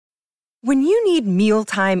When you need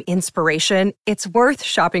mealtime inspiration, it's worth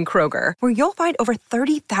shopping Kroger, where you'll find over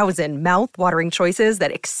 30,000 mouth-watering choices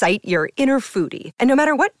that excite your inner foodie. And no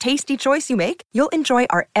matter what tasty choice you make, you'll enjoy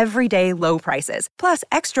our everyday low prices, plus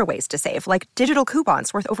extra ways to save, like digital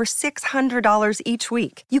coupons worth over $600 each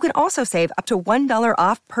week. You can also save up to $1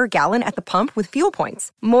 off per gallon at the pump with fuel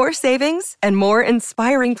points. More savings and more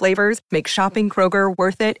inspiring flavors make shopping Kroger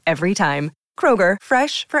worth it every time. Kroger,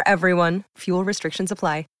 fresh for everyone. Fuel restrictions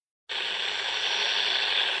apply.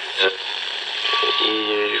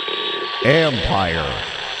 Empire.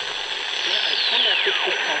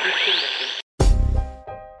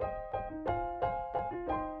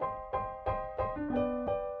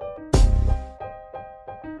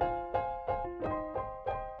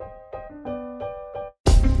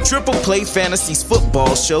 Triple Play Fantasies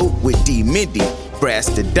Football Show with D. Mindy,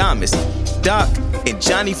 Brastradamus, Doc, and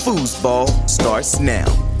Johnny Foosball starts now.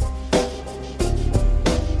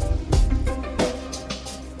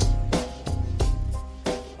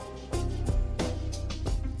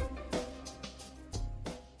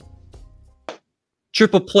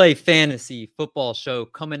 Triple Play Fantasy Football Show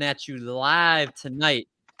coming at you live tonight.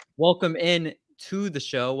 Welcome in to the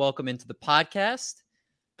show. Welcome into the podcast.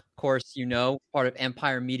 Of course, you know, part of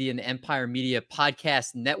Empire Media and the Empire Media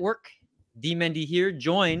Podcast Network. D. Mendy here,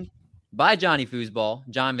 joined by Johnny Foosball,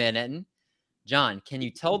 John Van Etten. John, can you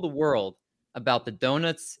tell the world about the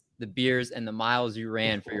donuts, the beers, and the miles you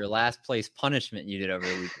ran for your last place punishment you did over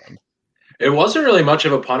the weekend? It wasn't really much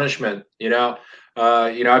of a punishment,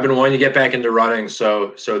 I've been wanting to get back into running,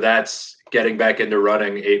 so that's getting back into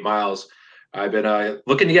running 8 miles. I've been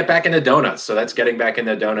looking to get back into donuts, so that's getting back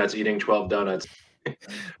into donuts, eating 12 donuts.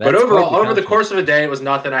 But overall, over the course of a day, it was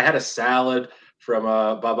nothing. I had a salad from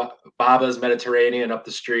Baba's Mediterranean up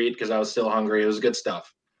the street because I was still hungry. It was good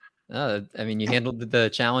stuff. You handled the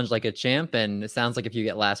challenge like a champ, and it sounds like if you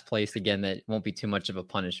get last place again, that won't be too much of a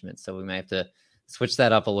punishment. So we might have to switch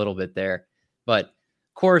that up a little bit there. But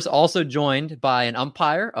of course, also joined by an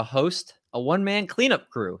umpire, a host, a one-man cleanup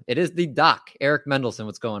crew. It is the Doc, Eric Mendelson.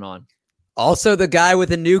 What's going on? Also the guy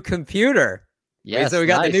with a new computer. Yes, so we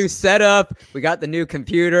got the new setup. We got the new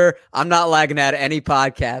computer. I'm not lagging at any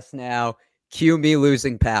podcast now. Cue me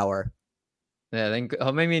losing power. Yeah,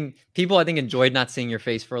 people enjoyed not seeing your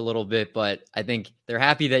face for a little bit, but I think they're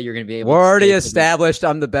happy that you're going to be able We're to already established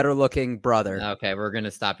I'm the better looking brother. Okay, we're going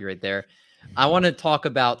to stop you right there. I want to talk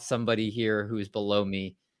about somebody here who is below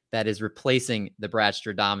me that is replacing the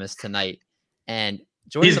Brastradamus tonight. And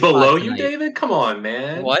he's below you, David? Come on,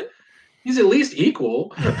 man. What? He's at least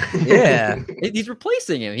equal. Yeah. He's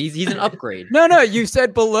replacing him. He's an upgrade. No, you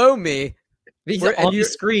said below me. He's on the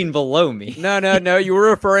screen below me. No. You were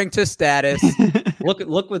referring to status.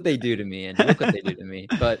 Look what they do to me, and look what they do to me.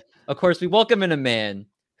 But of course, we welcome in a man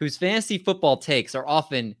whose fantasy football takes are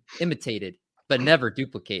often imitated but never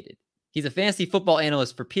duplicated. He's a fantasy football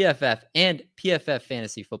analyst for PFF and PFF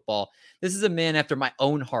Fantasy Football. This is a man after my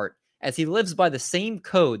own heart, as he lives by the same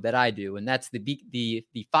code that I do, and that's the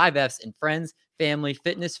 5 F's in friends, family,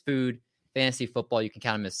 fitness, food, fantasy football. You can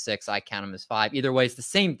count him as 6. I count him as 5. Either way, it's the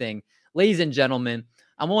same thing. Ladies and gentlemen,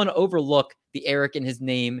 I'm willing to overlook the Eric in his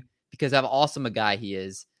name because of how awesome a guy he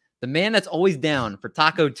is. The man that's always down for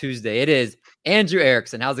Taco Tuesday. It is Andrew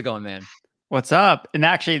Erickson. How's it going, man? What's up? And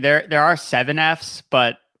actually, there are 7 F's,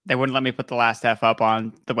 but they wouldn't let me put the last F up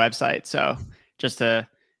on the website. So just to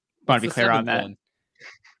want to be clear on that. One?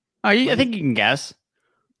 I think you can guess.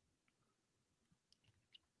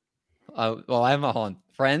 I'm on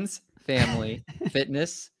friends, family,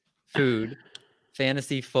 fitness, food,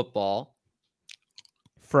 fantasy football.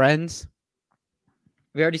 Friends.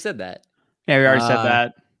 We already said that. Yeah, we already said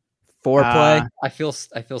that. Foreplay. I feel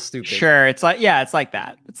stupid. Sure, it's like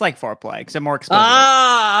that. It's like foreplay, except more expensive.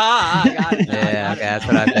 Got it. Yeah, that's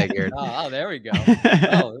what I figured. Oh, there we go.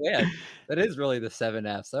 Oh man, that is really the 7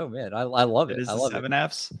 F's. Oh man, I love it. I love 7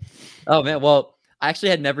 F's. Oh man, well, I actually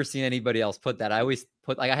had never seen anybody else put that. I always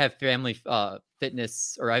put I have family,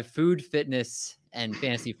 fitness, or I have food, fitness, and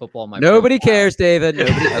fantasy football. Nobody cares, David.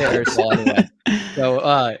 Nobody cares. So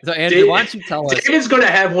Andrew, why don't you tell us? David's going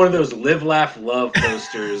to have one of those live, laugh, love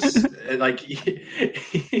posters. Like, he's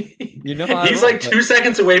like 2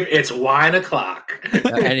 seconds away. It's wine o'clock.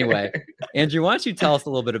 Anyway, Andrew, why don't you tell us a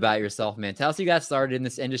little bit about yourself, man? Tell us how you got started in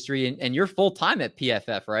this industry, and you're full time at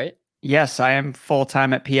PFF, right? Yes, I am full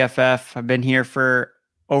time at PFF. I've been here for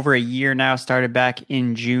over a year now. Started back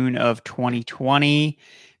in June of 2020.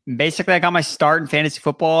 Basically, I got my start in fantasy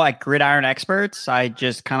football at Gridiron Experts. I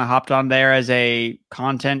just kind of hopped on there as a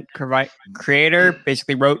content creator,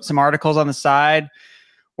 basically wrote some articles on the side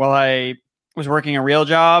while I was working a real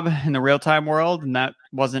job in the real-time world, and that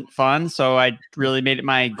wasn't fun. So I really made it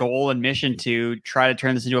my goal and mission to try to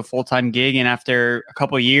turn this into a full-time gig. And after a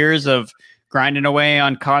couple of years of grinding away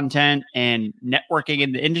on content and networking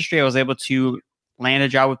in the industry, I was able to land a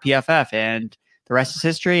job with PFF, and the rest is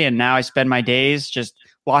history. And now I spend my days just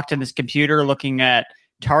locked in this computer looking at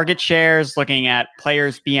target shares, looking at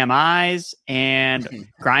players' BMIs, and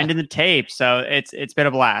grinding the tape. So it's been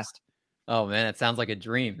a blast. Oh man, it sounds like a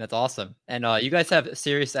dream. That's awesome. And you guys have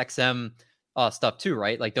SiriusXM stuff too,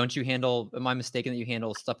 right? Like, don't you handle? Am I mistaken that you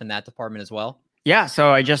handle stuff in that department as well? Yeah.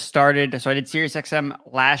 So I just started. So I did SiriusXM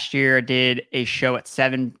last year. I did a show at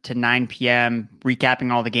 7 to 9 p.m.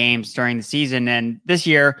 recapping all the games during the season. And this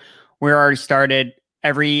year we're already started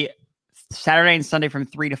every Saturday and Sunday from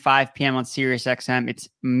 3 to 5 p.m. on SiriusXM. It's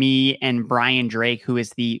me and Brian Drake, who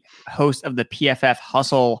is the host of the PFF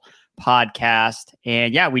Hustle podcast.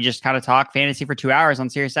 And yeah, we just kind of talk fantasy for 2 hours on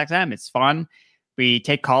SiriusXM. It's fun. We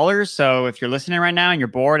take callers. So if you're listening right now and you're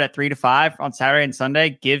bored at 3 to 5 on Saturday and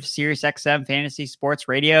Sunday, give SiriusXM Fantasy Sports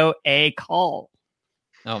Radio a call.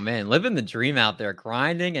 Oh man, living the dream out there,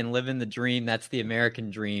 grinding and living the dream. That's the American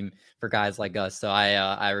dream for guys like us. So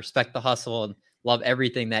I respect the hustle and love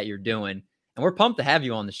everything that you're doing. And we're pumped to have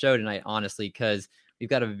you on the show tonight, honestly, because we've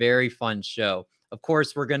got a very fun show. Of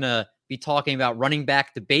course, we're going to be talking about running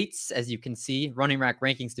back debates, as you can see, running back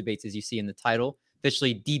rankings debates, as you see in the title,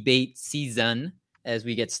 officially debate season, as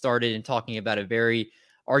we get started and talking about a very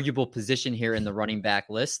arguable position here in the running back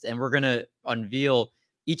list. And we're going to unveil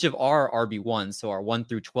each of our RB1s, so our 1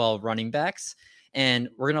 through 12 running backs. And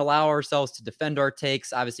we're going to allow ourselves to defend our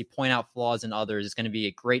takes, obviously point out flaws in others. It's going to be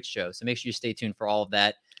a great show. So make sure you stay tuned for all of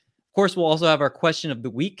that. Of course, we'll also have our question of the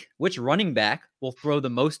week. Which running back will throw the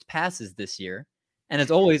most passes this year? And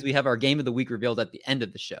as always, we have our game of the week revealed at the end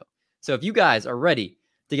of the show. So if you guys are ready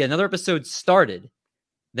to get another episode started,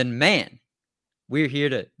 then man, we're here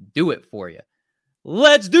to do it for you.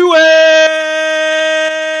 Let's do it!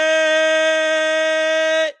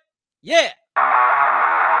 Yeah!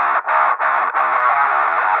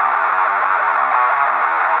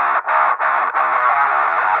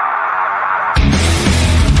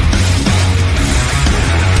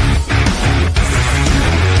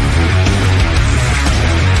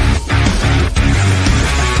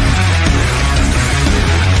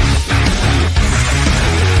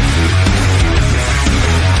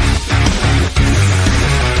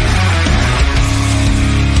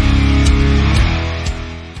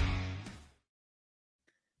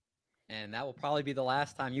 And that will probably be the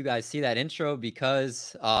last time you guys see that intro,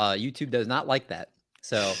 because YouTube does not like that.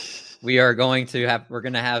 So we're going to have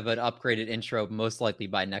an upgraded intro most likely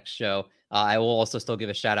by next show. I will also still give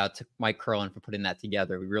a shout out to Mike Curlin for putting that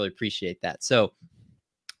together. We really appreciate that. So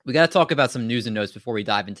we got to talk about some news and notes before we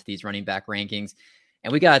dive into these running back rankings.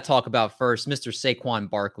 And we got to talk about first Mr. Saquon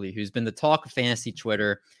Barkley, who's been the talk of fantasy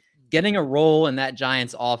Twitter, getting a role in that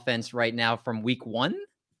Giants offense right now from week 1.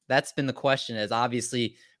 That's been the question, as obviously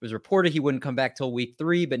it was reported he wouldn't come back till week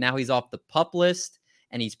 3, but now he's off the PUP list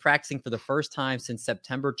and he's practicing for the first time since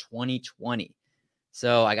September 2020.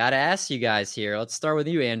 So I got to ask you guys here. Let's start with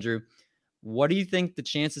you, Andrew. What do you think the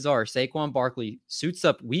chances are Saquon Barkley suits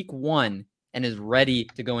up week 1 and is ready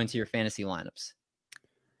to go into your fantasy lineups?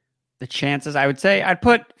 The chances, I would say I'd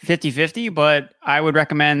put 50-50, but I would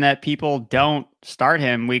recommend that people don't start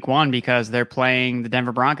him week 1 because they're playing the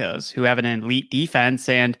Denver Broncos, who have an elite defense.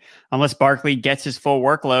 And unless Barkley gets his full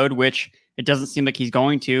workload, which it doesn't seem like he's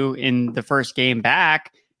going to in the first game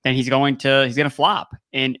back, then he's going to flop.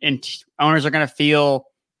 And owners are going to feel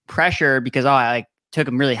pressure because, I took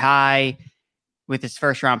him really high with his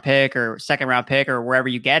first round pick or second round pick or wherever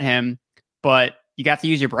you get him. But you got to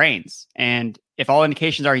use your brains. And if all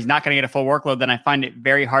indications are he's not going to get a full workload, then I find it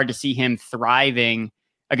very hard to see him thriving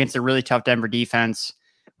against a really tough Denver defense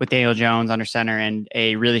with Daniel Jones under center and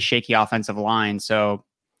a really shaky offensive line. So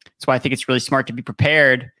that's why I think it's really smart to be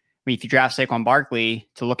prepared. I mean, if you draft Saquon Barkley,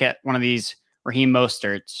 to look at one of these Raheem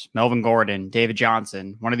Mosterts, Melvin Gordon, David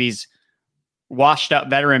Johnson, one of these washed up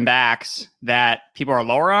veteran backs that people are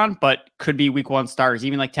lower on, but could be week 1 starters,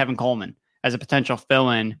 even like Tevin Coleman as a potential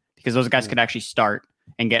fill-in, because those guys could actually start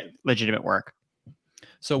and get legitimate work.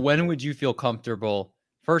 So when would you feel comfortable?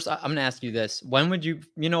 First, I'm going to ask you this. When would you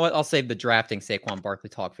know what? I'll save the drafting Saquon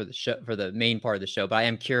Barkley talk for the show, for the main part of the show. But I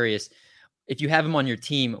am curious, if you have him on your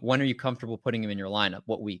team, when are you comfortable putting him in your lineup?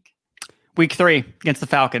 What week? Week 3 against the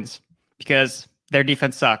Falcons, because their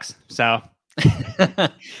defense sucks. So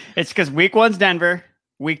it's because week 1's Denver,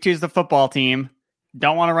 week 2's the football team.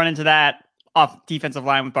 Don't want to run into that off defensive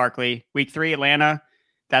line with Barkley. Week 3, Atlanta.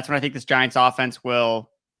 That's when I think this Giants offense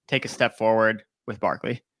will take a step forward with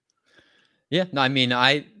Barkley. Yeah, no, I mean,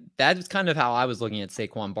 that's kind of how I was looking at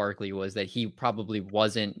Saquon Barkley, was that he probably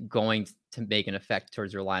wasn't going to make an effect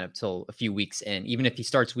towards your lineup till a few weeks in, even if he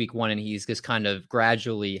starts week 1 and he's just kind of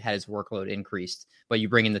gradually had his workload increased. But you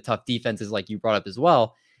bring in the tough defenses like you brought up as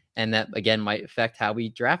well, and that again might affect how we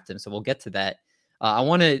draft him. So we'll get to that. I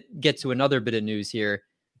want to get to another bit of news here,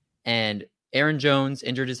 and Aaron Jones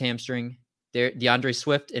injured his hamstring. DeAndre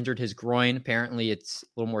Swift injured his groin. Apparently, it's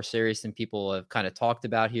a little more serious than people have kind of talked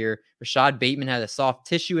about here. Rashad Bateman had a soft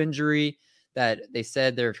tissue injury that they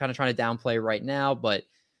said they're kind of trying to downplay right now. But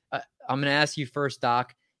I'm going to ask you first,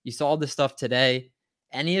 Doc. You saw this stuff today.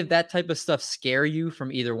 Any of that type of stuff scare you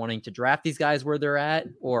from either wanting to draft these guys where they're at,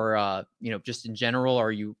 or just in general?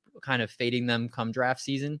 Are you kind of fading them come draft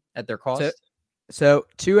season at their cost? So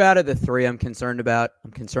 2 out of the 3 I'm concerned about.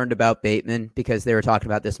 I'm concerned about Bateman because they were talking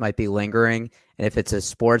about this might be lingering. And if it's a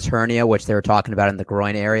sports hernia, which they were talking about in the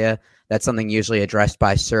groin area, that's something usually addressed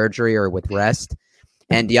by surgery or with rest.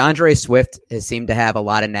 And DeAndre Swift has seemed to have a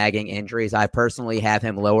lot of nagging injuries. I personally have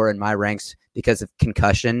him lower in my ranks because of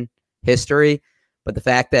concussion history. But the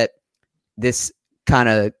fact that this kind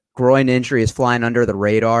of groin injury is flying under the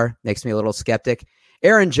radar makes me a little skeptic.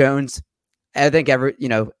 Aaron Jones, I think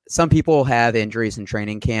some people have injuries in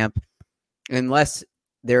training camp. Unless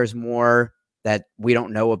there's more that we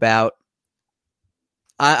don't know about,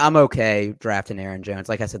 I'm okay drafting Aaron Jones.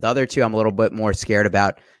 Like I said, the other 2 I'm a little bit more scared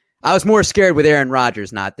about. I was more scared with Aaron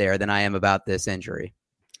Rodgers not there than I am about this injury.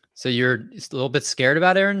 So you're a little bit scared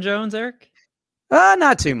about Aaron Jones, Eric?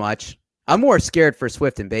 Not too much. I'm more scared for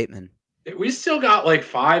Swift and Bateman. We still got like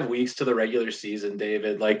 5 weeks to the regular season,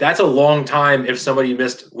 David. Like, that's a long time. If somebody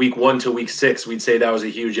missed week 1 to week 6, we'd say that was a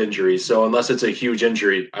huge injury. So unless it's a huge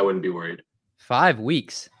injury, I wouldn't be worried. 5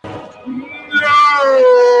 weeks.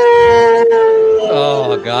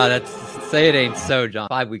 Oh God, say it ain't so, John.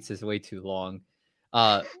 5 weeks is way too long.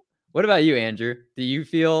 What about you, Andrew? Do you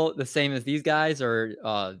feel the same as these guys, or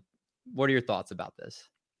what are your thoughts about this?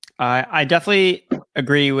 I definitely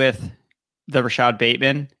agree with the Rashad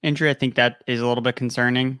Bateman injury. I think that is a little bit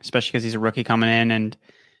concerning, especially because he's a rookie coming in and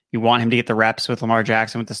you want him to get the reps with Lamar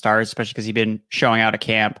Jackson with the stars, especially because he's been showing out at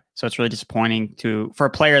camp. So it's really disappointing for a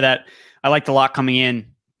player that I liked a lot coming in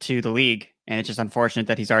to the league. And it's just unfortunate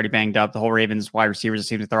that he's already banged up. The whole Ravens wide receivers, it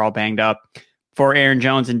seems like they're all banged up. For Aaron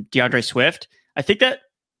Jones and DeAndre Swift, I think that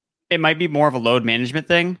it might be more of a load management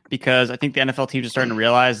thing, because I think the NFL teams are starting to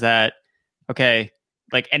realize that, okay,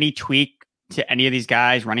 like any tweak to any of these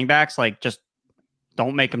guys, running backs, like just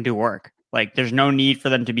don't make them do work. Like there's no need for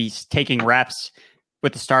them to be taking reps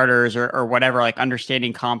with the starters or whatever, like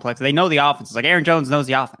understanding complex. They know the offense. Like Aaron Jones knows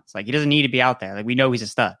the offense. Like he doesn't need to be out there. Like we know he's a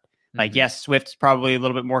stud. Like, yes, Swift's probably a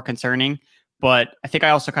little bit more concerning, but I think I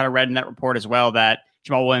also kind of read in that report as well that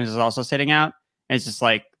Jamal Williams is also sitting out. And it's just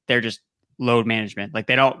like, they're just load management. Like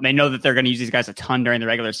they know that they're going to use these guys a ton during the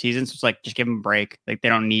regular season. So it's like, just give them a break. Like they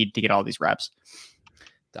don't need to get all these reps.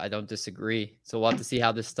 I don't disagree. So we'll have to see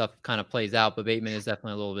how this stuff kind of plays out. But Bateman is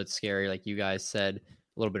definitely a little bit scary, like you guys said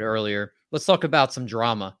a little bit earlier. Let's talk about some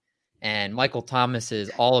drama. And Michael Thomas is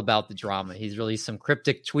all about the drama. He's released some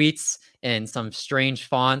cryptic tweets and some strange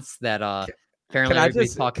fonts that apparently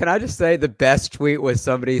Can I just say the best tweet was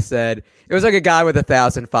somebody said, it was like a guy with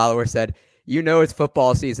 1,000 followers said, it's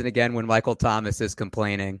football season again when Michael Thomas is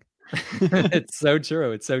complaining. It's so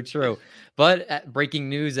true. It's so true. But breaking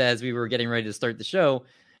news as we were getting ready to start the show,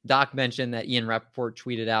 Doc mentioned that Ian Rappaport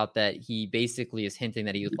tweeted out that he basically is hinting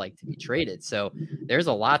that he would like to be traded. So there's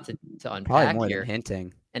a lot to unpack Probably more here. than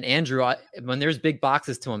hinting. And Andrew, when there's big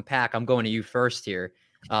boxes to unpack, I'm going to you first here.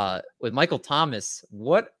 With Michael Thomas,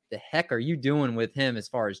 what the heck are you doing with him as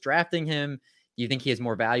far as drafting him? Do you think he has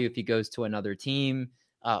more value if he goes to another team?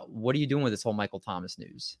 What are you doing with this whole Michael Thomas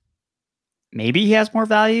news? Maybe he has more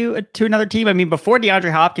value to another team. I mean, before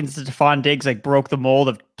DeAndre Hopkins and Stephon Diggs like broke the mold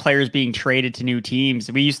of players being traded to new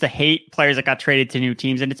teams, we used to hate players that got traded to new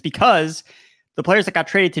teams. And it's because the players that got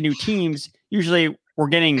traded to new teams usually were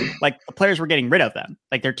getting, like, the players were getting rid of them.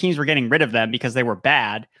 Like their teams were getting rid of them because they were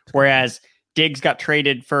bad. Whereas Diggs got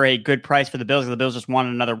traded for a good price for the Bills. The Bills just wanted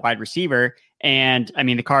another wide receiver. And I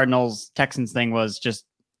mean, the Cardinals-Texans thing was just,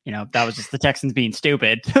 that was just the Texans being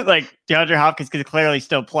stupid. Like DeAndre Hopkins could clearly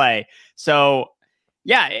still play. So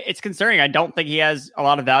yeah, it's concerning. I don't think he has a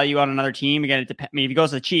lot of value on another team. Again, if he goes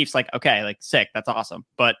to the Chiefs, like, okay, like sick, that's awesome.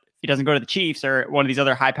 But if he doesn't go to the Chiefs or one of these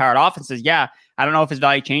other high-powered offenses, yeah, I don't know if his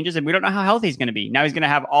value changes, and we don't know how healthy he's going to be. Now he's going to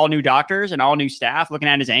have all new doctors and all new staff looking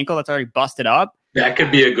at his ankle that's already busted up. That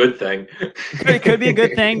could be a good thing. It could be a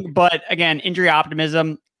good thing, but again, injury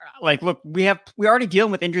optimism. Like, look, we're already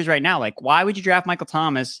dealing with injuries right now. Like, why would you draft Michael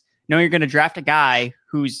Thomas knowing you're going to draft a guy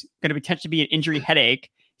who's going to potentially be an injury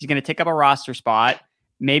headache? He's going to take up a roster spot.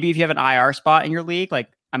 Maybe if you have an IR spot in your league, like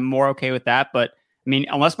I'm more okay with that. But I mean,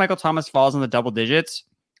 unless Michael Thomas falls in the double digits,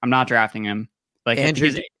 I'm not drafting him. Like,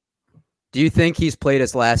 Andrew, do you think he's played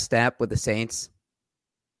his last snap with the Saints?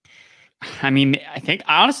 I mean, I think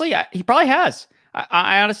honestly, he probably has.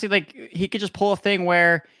 I honestly like he could just pull a thing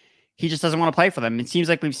where he just doesn't want to play for them. It seems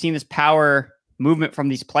like we've seen this power movement from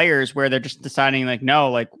these players where they're just deciding like,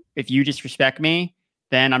 no, like if you disrespect me,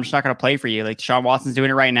 then I'm just not going to play for you. Like Deshaun Watson's doing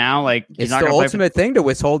it right now. Like he's it's not the gonna ultimate thing to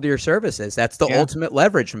withhold your services. That's the ultimate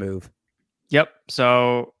leverage move. Yep.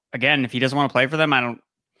 So again, if he doesn't want to play for them, I don't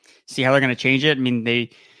see how they're going to change it. I mean, the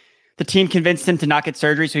team convinced him to not get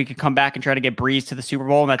surgery so he could come back and try to get Breeze to the Super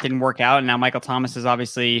Bowl, and that didn't work out. And now Michael Thomas is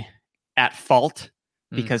obviously at fault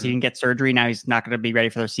because he didn't get surgery. Now he's not going to be ready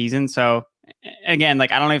for their season. So again,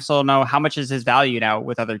 like I don't even still know how much is his value now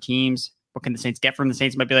with other teams. What can the Saints get from the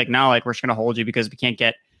Saints? Might be like, no, like we're just going to hold you because we can't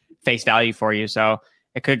get face value for you. So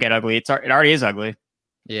it could get ugly. It already is ugly.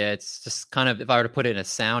 Yeah, it's just kind of, if I were to put it in a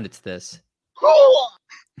sound, it's this.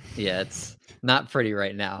 Yeah, it's not pretty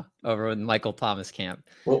right now over in Michael Thomas camp.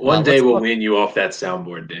 Well, one day we'll wean you off that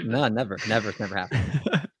soundboard, David. No, never happened.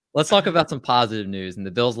 Let's talk about some positive news. And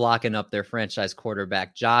the Bills locking up their franchise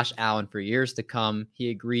quarterback, Josh Allen, for years to come. He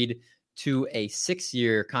agreed to a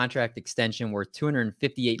 6-year contract extension worth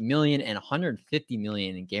 $258 million and $150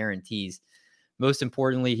 million in guarantees. Most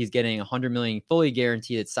importantly, he's getting $100 million fully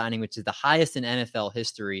guaranteed at signing, which is the highest in NFL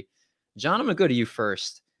history. John, I'm going to go to you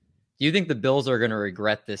first. Do you think the Bills are going to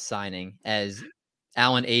regret this signing as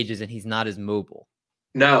Allen ages and he's not as mobile?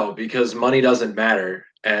 No, because money doesn't matter,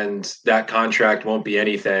 and that contract won't be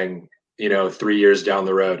anything, 3 years down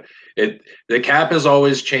the road. The cap is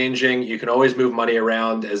always changing. You can always move money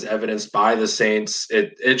around, as evidenced by the Saints.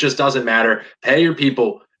 It just doesn't matter. Pay your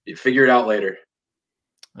people. You figure it out later.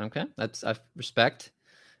 Okay, I respect.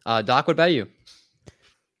 Doc, what about you?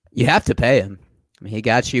 You have to pay him. I mean, he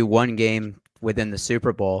got you one game within the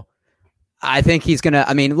Super Bowl. I think he's going to,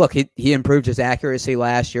 I mean, look, he improved his accuracy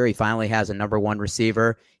last year. He finally has a number one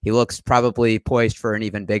receiver. He looks probably poised for an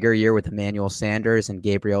even bigger year with Emmanuel Sanders and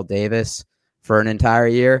Gabriel Davis for an entire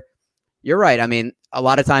year. You're right. I mean, a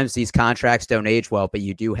lot of times these contracts don't age well, but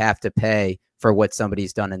you do have to pay for what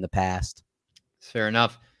somebody's done in the past. Fair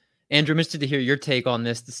enough. Andrew, I'm interested to hear your take on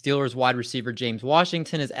this. The Steelers wide receiver James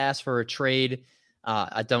Washington has asked for a trade.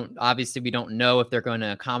 Obviously we don't know if they're going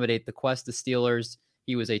to accommodate the quest of Steelers.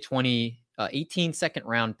 He was a 2018 second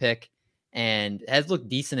round pick and has looked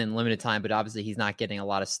decent in limited time, but obviously he's not getting a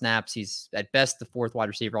lot of snaps. He's at best the fourth wide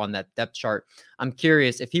receiver on that depth chart. I'm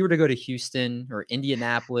curious if he were to go to Houston or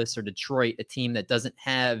Indianapolis or Detroit, a team that doesn't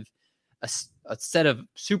have a set of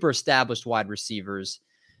super established wide receivers,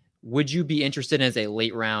 would you be interested as a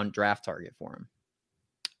late round draft target for him?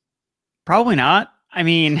 Probably not. I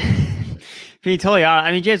mean, being totally honest,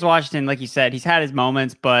 I mean, James Washington, like you said, he's had his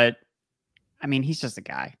moments, but I mean, he's just a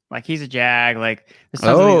guy. Like he's a Jag. Like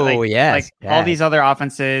all these other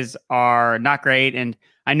offenses are not great, and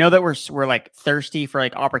I know that we're like thirsty for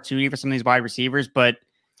like opportunity for some of these wide receivers, but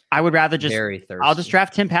I would rather just I'll just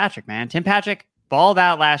draft Tim Patrick, man. Tim Patrick balled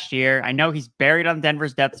out last year. I know he's buried on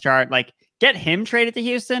Denver's depth chart. Like get him traded to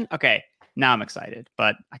Houston. Okay, now I'm excited,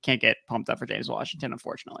 but I can't get pumped up for James Washington,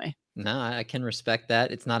 unfortunately. No, I can respect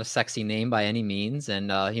that. It's not a sexy name by any means,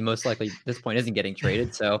 and he most likely at this point isn't getting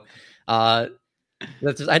traded. So I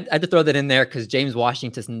had to throw that in there because James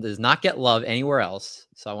Washington does not get love anywhere else.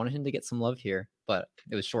 So I wanted him to get some love here, but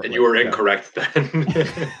it was short. And you were incorrect then.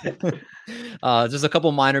 Just a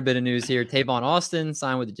couple minor bit of news here. Tavon Austin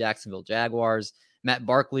signed with the Jacksonville Jaguars. Matt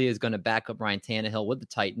Barkley is going to back up Ryan Tannehill with the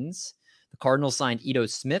Titans. The Cardinals signed Ito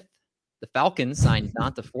Smith. The Falcons signed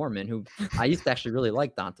Donta Foreman, who I used to actually really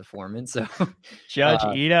like Donta Foreman. So Judge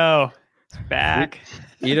Ito is back.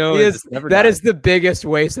 Ito is the biggest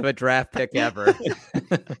waste of a draft pick ever.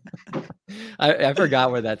 I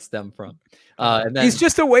forgot where that stemmed from. And then, he's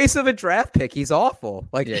just a waste of a draft pick. He's awful.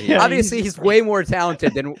 Like obviously he's way more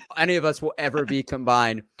talented than any of us will ever be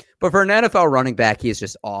combined. But for an NFL running back, he's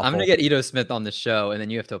just awful. I'm gonna get Ito Smith on the show, and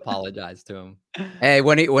then you have to apologize to him. Hey,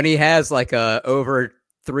 when he has like a over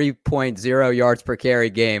 3.0 yards per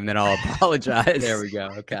carry game, then I'll apologize. There we go.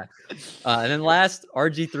 Okay. And then last,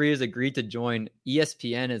 RG3 has agreed to join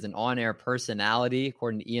ESPN as an on-air personality,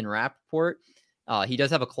 according to Ian Rappaport. He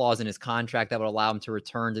does have a clause in his contract that would allow him to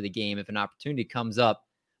return to the game if an opportunity comes up.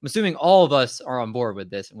 I'm assuming all of us are on board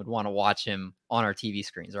with this and would want to watch him on our TV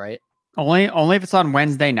screens, right? Only if it's on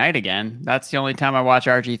Wednesday night again. That's the only time I watch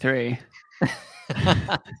RG3.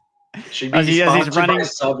 Should be sponsored by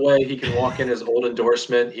Subway. He can walk in his old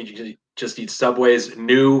endorsement. He just eats Subway's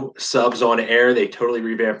new subs on air. They totally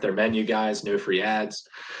revamped their menu, guys. No free ads.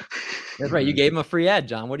 That's right. You gave him a free ad,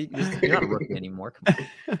 John. You're not a rookie anymore. Come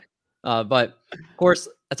on. But of course,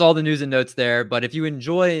 that's all the news and notes there. But if you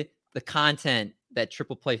enjoy the content that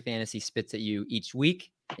Triple Play Fantasy spits at you each week,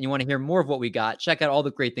 and you want to hear more of what we got, check out all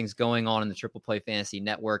the great things going on in the Triple Play Fantasy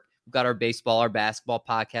Network. We've got our baseball, our basketball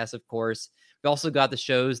podcast, of course. We also got the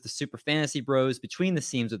shows, the Super Fantasy Bros, Between the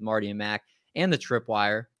Seams with Marty and Mac, and the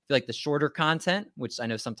Tripwire. If you like the shorter content, which I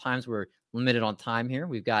know sometimes we're limited on time here,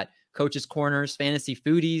 we've got Coach's Corners, Fantasy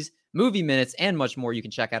Foodies, Movie Minutes, and much more you can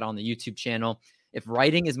check out on the YouTube channel. If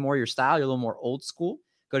writing is more your style, you're a little more old school,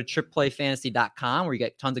 go to tripplayfantasy.com where you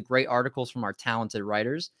get tons of great articles from our talented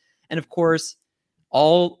writers. And of course,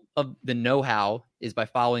 all of the know-how is by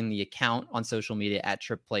following the account on social media at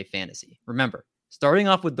Triple Fantasy. Remember, starting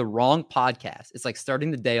off with the wrong podcast, it's like starting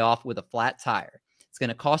the day off with a flat tire. It's going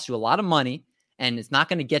to cost you a lot of money, and it's not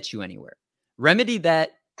going to get you anywhere. Remedy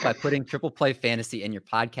that by putting Triple Play Fantasy in your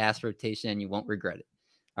podcast rotation, and you won't regret it.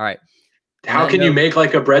 All right. How can you make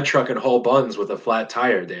like a bread truck and whole buns with a flat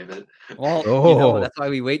tire, David? Well, that's why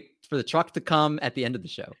we wait for the truck to come at the end of the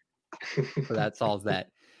show. So that solves that.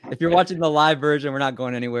 If you're watching the live version, we're not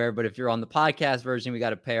going anywhere. But if you're on the podcast version, we got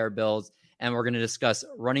to pay our bills. And we're going to discuss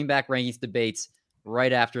running back rankings debates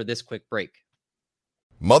right after this quick break.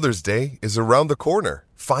 Mother's Day is around the corner.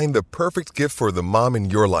 Find the perfect gift for the mom in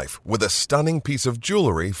your life with a stunning piece of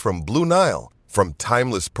jewelry from Blue Nile. From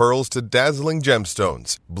timeless pearls to dazzling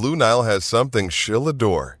gemstones, Blue Nile has something she'll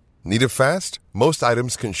adore. Need it fast? Most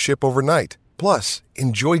items can ship overnight. Plus,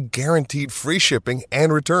 enjoy guaranteed free shipping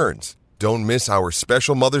and returns. Don't miss our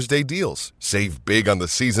special Mother's Day deals. Save big on the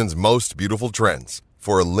season's most beautiful trends.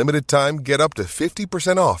 For a limited time, get up to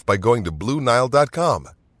 50% off by going to BlueNile.com.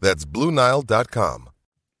 That's BlueNile.com.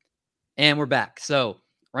 And we're back. So,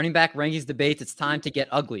 running back rankings debates, it's time to get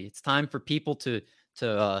ugly. It's time for people to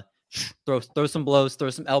throw some blows,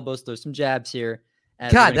 throw some elbows, throw some jabs here.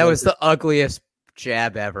 God, that was the ugliest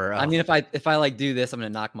jab ever. I mean, if I like do this, I'm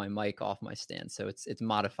going to knock my mic off my stand. So it's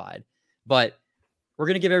modified. But we're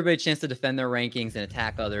going to give everybody a chance to defend their rankings and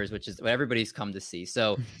attack others, which is what everybody's come to see.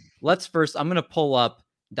 So I'm going to pull up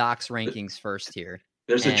Doc's rankings first here.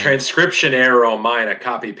 There's a transcription error on mine, a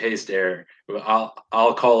copy paste error.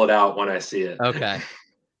 I'll call it out when I see it. Okay.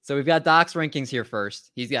 So we've got Doc's rankings here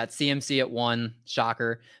first. He's got CMC at 1,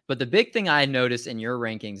 shocker. But the big thing I noticed in your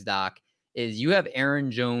rankings, Doc, is you have Aaron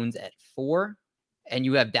Jones at 4, and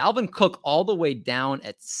you have Dalvin Cook all the way down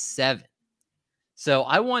at 7. So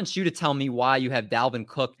I want you to tell me why you have Dalvin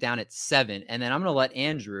Cook down at 7, and then I'm going to let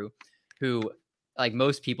Andrew, who, like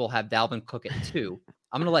most people, have Dalvin Cook at 2.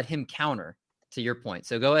 I'm going to let him counter to your point.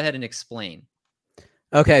 So go ahead and explain.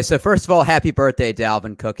 Okay, so first of all, happy birthday,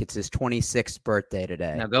 Dalvin Cook. It's his 26th birthday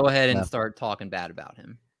today. Now go ahead and start talking bad about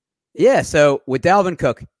him. Yeah, so with Dalvin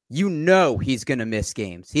Cook, you know he's going to miss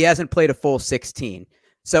games. He hasn't played a full 16.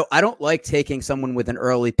 So I don't like taking someone with an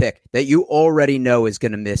early pick that you already know is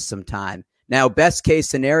going to miss some time. Now, best case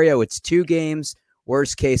scenario, it's 2 games.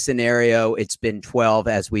 Worst case scenario, it's been 12,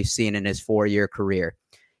 as we've seen in his 4-year career.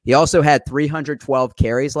 He also had 312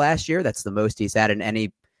 carries last year. That's the most he's had in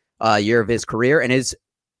any year of his career. And his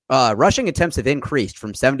rushing attempts have increased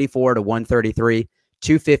from 74 to 133,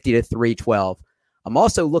 250 to 312. I'm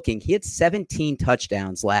also looking, he had 17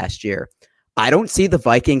 touchdowns last year. I don't see the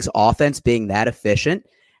Vikings offense being that efficient.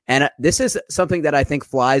 And this is something that I think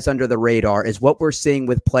flies under the radar, is what we're seeing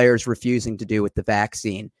with players refusing to do with the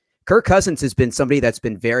vaccine. Kirk Cousins has been somebody that's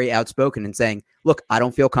been very outspoken and saying, look, I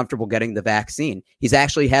don't feel comfortable getting the vaccine. He's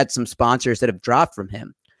actually had some sponsors that have dropped from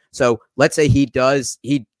him. So let's say he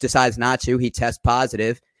decides not to, he tests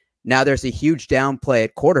positive. Now there's a huge downplay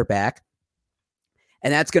at quarterback,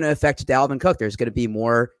 and that's going to affect Dalvin Cook. There's going to be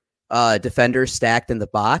more defenders stacked in the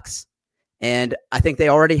box. And I think they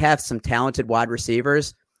already have some talented wide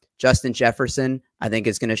receivers. Justin Jefferson, I think,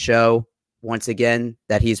 is going to show once again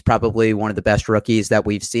that he's probably one of the best rookies that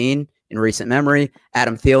we've seen in recent memory.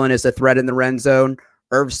 Adam Thielen is a threat in the red zone.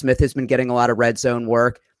 Irv Smith has been getting a lot of red zone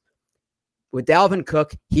work. With Dalvin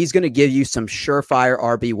Cook, he's going to give you some surefire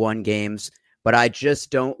RB1 games, but I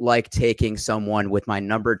just don't like taking someone with my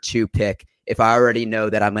number 2 pick if I already know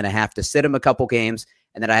that I'm going to have to sit him a couple games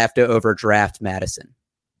and that I have to overdraft Madison.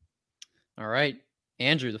 All right.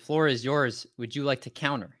 Andrew, the floor is yours. Would you like to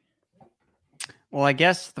counter? Well, I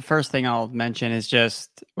guess the first thing I'll mention is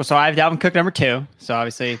so I have Dalvin Cook number 2. So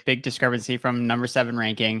obviously big discrepancy from number 7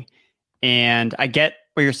 ranking. And I get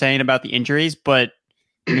what you're saying about the injuries, but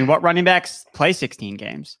I mean, what running backs play 16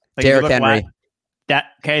 games? Like, Derrick Henry.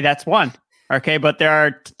 That's one. Okay, but there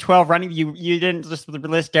are 12 running. You didn't just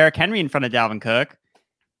list Derrick Henry in front of Dalvin Cook.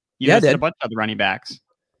 You listed a bunch of other running backs.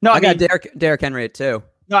 No, I got Derrick Henry at 2.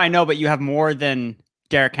 No, I know, but you have more than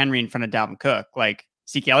Derrick Henry in front of Dalvin Cook. Like,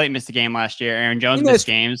 Zeke Elliott missed a game last year. Aaron Jones missed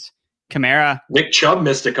games. Kamara. Nick Chubb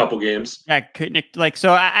missed a couple games. Yeah,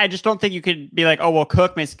 so I just don't think you could be like, oh well,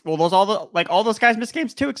 Cook missed. Well, all those guys missed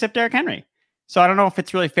games too, except Derrick Henry. So I don't know if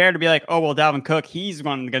it's really fair to be like, oh well, Dalvin Cook, he's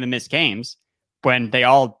one going to miss games when they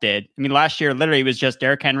all did. I mean, last year literally it was just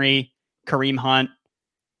Derrick Henry, Kareem Hunt,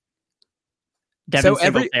 Devin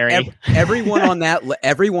Singletary. Everyone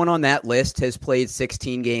on that list has played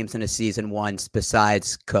 16 games in a season once,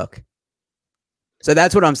 besides Cook. So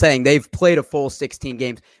that's what I'm saying. They've played a full 16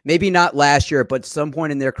 games. Maybe not last year, but some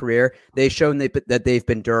point in their career, they've shown that they've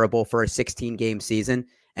been durable for a 16-game season.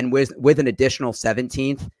 And with an additional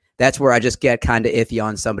 17th, that's where I just get kind of iffy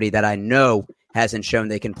on somebody that I know hasn't shown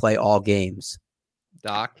they can play all games.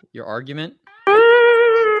 Doc, your argument?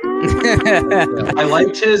 I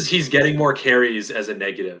liked he's getting more carries as a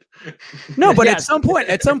negative. No, but at some point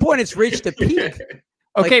it's reached a peak.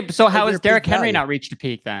 Okay, so how has Derrick Henry not reached a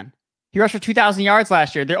peak then? He rushed for 2,000 yards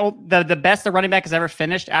last year. The best the running back has ever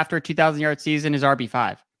finished after a 2,000-yard season is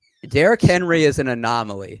RB5. Derrick Henry is an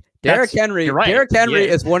anomaly. Derrick Henry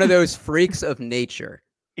is one of those freaks of nature.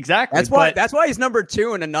 Exactly. That's why he's number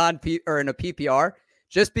 2 in a PPR,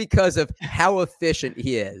 just because of how efficient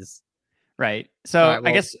he is. Right. So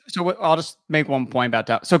I guess I'll just make one point about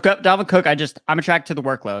that. So Dalvin Cook, I'm attracted to the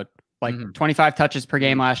workload. 25 touches per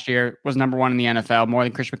game last year, was number 1 in the NFL, more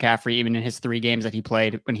than Christian McCaffrey, even in his 3 games that he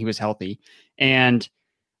played when he was healthy. And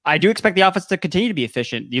I do expect the offense to continue to be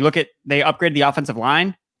efficient. You look at, they upgraded the offensive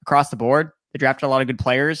line across the board. They drafted a lot of good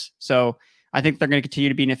players. So I think they're going to continue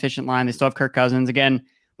to be an efficient line. They still have Kirk Cousins. Again,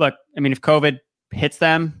 look, I mean, if COVID hits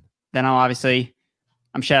them, then I'm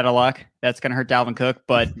shit out of luck. That's going to hurt Dalvin Cook.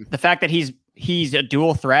 But the fact that he's a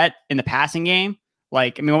dual threat in the passing game,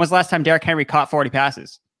 when was the last time Derrick Henry caught 40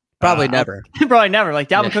 passes? Probably never. Probably never.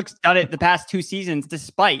 Dalvin Cook's done it the past 2 seasons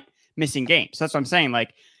despite missing games. So that's what I'm saying.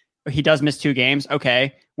 He does miss 2 games.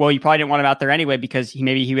 Okay. Well, you probably didn't want him out there anyway because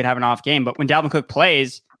he would have an off game. But when Dalvin Cook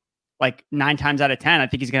plays 9 times out of 10, I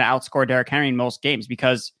think he's going to outscore Derrick Henry in most games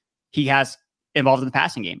because he has involved in the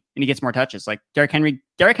passing game and he gets more touches. Derrick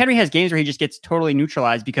Henry has games where he just gets totally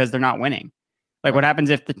neutralized because they're not winning. What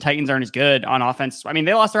happens if the Titans aren't as good on offense? I mean,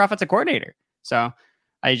 they lost their offensive coordinator. So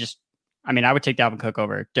I would take Dalvin Cook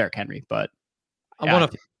over Derrick Henry, but I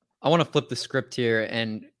want to flip the script here,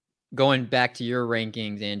 and going back to your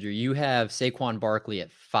rankings, Andrew, you have Saquon Barkley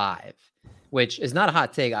at 5, which is not a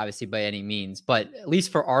hot take, obviously, by any means, but at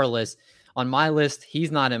least for our list, on my list,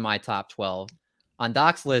 he's not in my top 12. On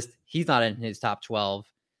Doc's list, he's not in his top 12.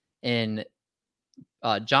 In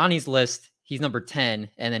Johnny's list, he's number 10,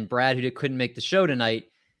 and then Brad, who couldn't make the show tonight,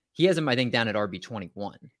 he has him, I think, down at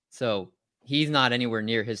RB21. So he's not anywhere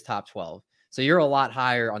near his top 12. So you're a lot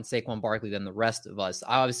higher on Saquon Barkley than the rest of us.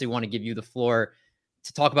 I obviously want to give you the floor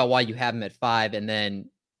to talk about why you have him at 5, and then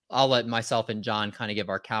I'll let myself and John kind of give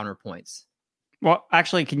our counterpoints. Well,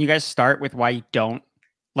 actually, can you guys start with why you don't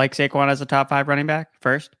like Saquon as a top 5 running back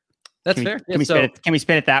first? That's fair. Can we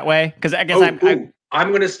spin it that way? Because I guess I'm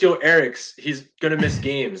going to steal Eric's. He's going to miss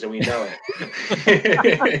games, and we know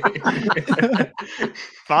it.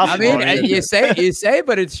 I mean, you say,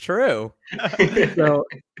 but it's true. So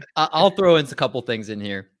I'll throw in a couple things in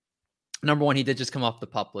here. Number 1, he did just come off the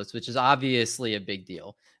PUP list, which is obviously a big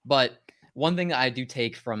deal. But one thing that I do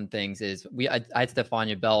take from things is I had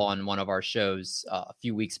Stefania Bell on one of our shows a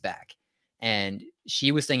few weeks back. And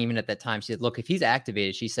she was saying, even at that time, she said, look, if he's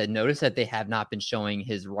activated, she said, notice that they have not been showing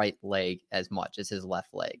his right leg as much as his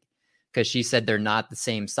left leg. Because she said they're not the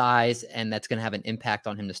same size, and that's going to have an impact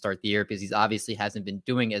on him to start the year because he's obviously hasn't been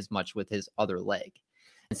doing as much with his other leg.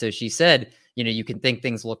 And so she said, you can think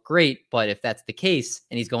things look great, but if that's the case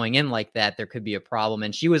and he's going in like that, there could be a problem.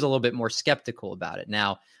 And she was a little bit more skeptical about it.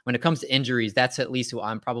 Now, when it comes to injuries, that's at least who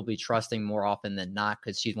I'm probably trusting more often than not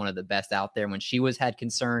because she's one of the best out there. When she had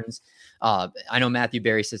concerns, I know Matthew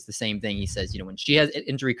Berry says the same thing. He says, when she has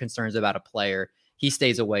injury concerns about a player, he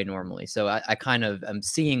stays away normally. So I kind of am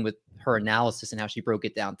seeing with her analysis and how she broke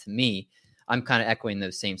it down to me, I'm kind of echoing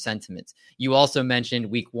those same sentiments. You also mentioned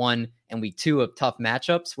week 1 and week 2 of tough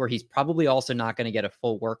matchups where he's probably also not going to get a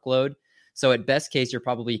full workload. So at best case, you're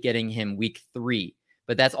probably getting him week 3,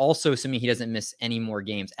 but that's also assuming he doesn't miss any more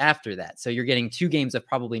games after that. So you're getting 2 games of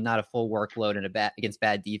probably not a full workload and against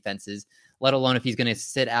bad defenses, let alone if he's going to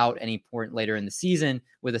sit out any point later in the season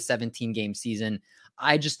with a 17-game season.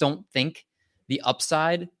 I just don't think the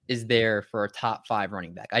upside is there for a top 5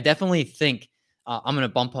 running back. I definitely think I'm going to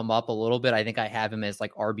bump him up a little bit. I think I have him as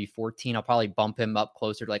RB14. I'll probably bump him up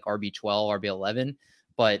closer to RB12, RB11,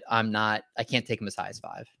 but I can't take him as high as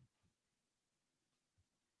 5.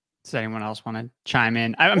 Does anyone else want to chime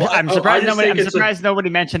in? I'm surprised nobody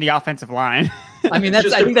mentioned the offensive line. I mean, I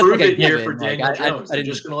think that's a given for Daniel Jones. They're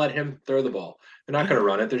just going to let him throw the ball. They're not going to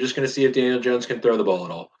run it. They're just going to see if Daniel Jones can throw the ball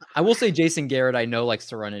at all. I will say Jason Garrett, I know, likes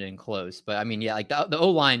to run it in close, but I mean, yeah, like the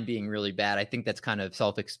O-line being really bad, I think that's kind of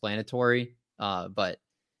self-explanatory. But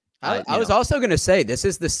I was also going to say, this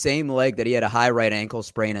is the same leg that he had a high right ankle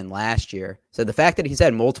sprain in last year. So the fact that he's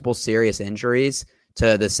had multiple serious injuries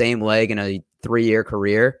to the same leg in a 3-year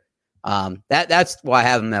career, that's why I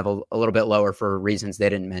have him a little bit lower for reasons they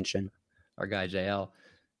didn't mention. Our guy, JL.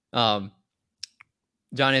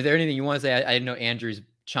 John, is there anything you want to say? I know Andrew's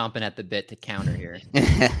chomping at the bit to counter here.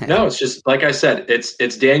 No, it's just, like I said,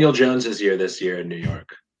 it's Daniel Jones's year this year in New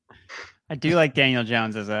York. I do like Daniel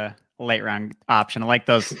Jones as a late round option. I like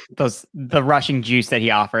the rushing juice that he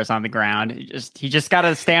offers on the ground. He just got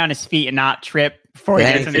to stay on his feet and not trip before he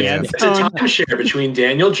gets in the end zone. It's a timeshare between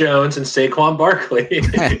Daniel Jones and Saquon Barkley.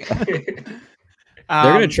 They're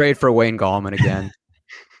going to trade for Wayne Gallman again.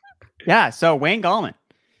 Yeah, so Wayne Gallman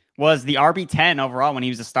was the RB10 overall when he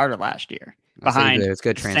was a starter last year. Behind it's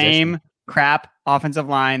good transition. Same crap offensive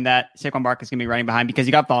line that Saquon Barkley is going to be running behind because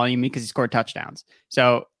he got volume, because he scored touchdowns.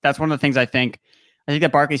 So that's one of the things I think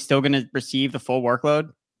that Barkley's still going to receive the full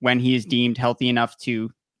workload when he is deemed healthy enough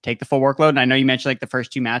to take the full workload. And I know you mentioned like the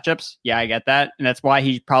first 2 matchups. Yeah, I get that. And that's why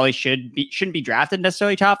he probably shouldn't be drafted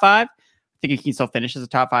necessarily top 5. I think he can still finish as a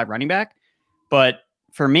top 5 running back. But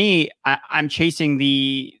for me, I'm chasing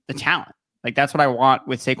the talent. Like that's what I want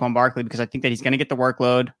with Saquon Barkley, because I think that he's going to get the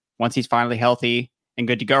workload once he's finally healthy and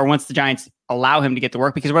good to go, or once the Giants allow him to get the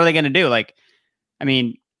work. Because what are they going to do? Like, I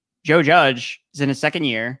mean, Joe Judge is in his 2nd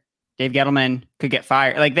year. Dave Gettleman could get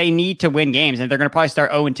fired. Like they need to win games, and they're going to probably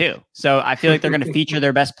start 0-2. So I feel like they're going to feature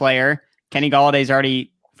their best player. Kenny Galladay's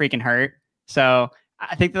already freaking hurt. So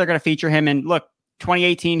I think they're going to feature him. And look,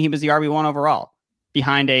 2018, he was the RB1 overall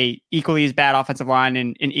behind a equally as bad offensive line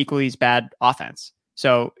and an equally as bad offense.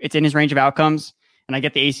 So it's in his range of outcomes. And I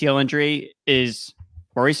get the ACL injury is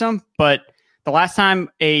worrisome, but the last time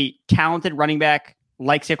a talented running back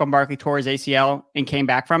like Saquon Barkley tore his ACL and came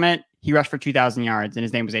back from it, he rushed for 2,000 yards, and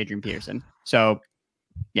his name was Adrian Peterson. So,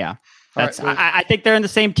 yeah, that's. Right, well, I think they're in the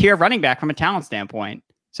same tier of running back from a talent standpoint.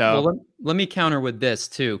 So, well, let me counter with this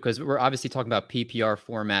too, because we're obviously talking about PPR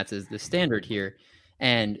formats as the standard here.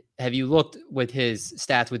 And have you looked with his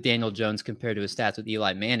stats with Daniel Jones compared to his stats with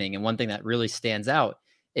Eli Manning? And one thing that really stands out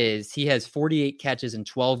is he has 48 catches in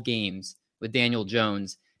 12 games with Daniel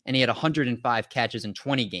Jones, and he had 105 catches in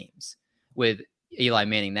 20 games with Eli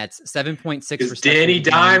Manning. That's 7.6. Danny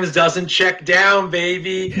Dimes doesn't check down,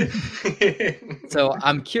 baby. So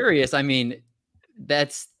I'm curious. I mean,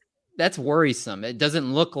 that's worrisome. It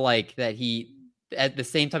doesn't look like that he at the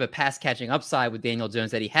same type of pass catching upside with Daniel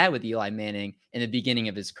Jones that he had with Eli Manning in the beginning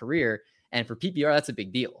of his career. And for PPR, that's a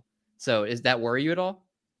big deal. So does that worry you at all?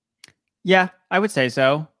 Yeah, I would say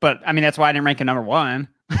so. But I mean, that's why I didn't rank him number 1.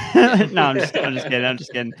 No, I'm just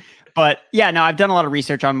kidding. But yeah, no, I've done a lot of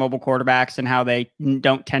research on mobile quarterbacks and how they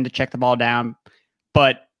don't tend to check the ball down.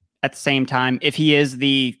 But at the same time, if he is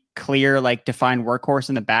the clear, like defined workhorse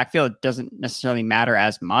in the backfield, it doesn't necessarily matter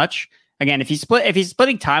as much. Again, if he's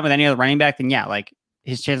splitting time with any other running back, then yeah, like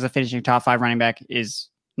his chances of finishing top 5 running back is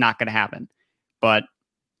not going to happen. But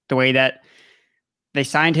the way that they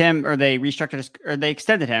signed him, or they restructured or they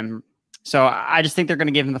extended him, so I just think they're going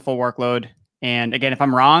to give him the full workload. And again, if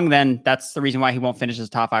I'm wrong, then that's the reason why he won't finish as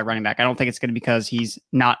top 5 running back. I don't think it's going to be because he's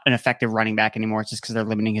not an effective running back anymore. It's just because they're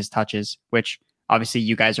limiting his touches, which obviously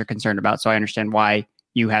you guys are concerned about. So I understand why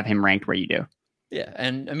you have him ranked where you do. Yeah.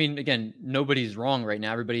 And I mean, again, nobody's wrong right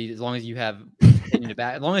now. Everybody, as long as you have opinion to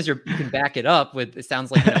back, as long as you can back it up with, it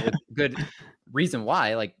sounds like, with good reason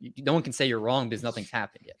why, like no one can say you're wrong because nothing's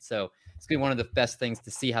happened yet. So it's going to be one of the best things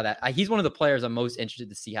to see how that he's one of the players I'm most interested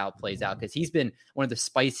to see how it plays out, because he's been one of the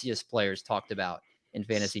spiciest players talked about in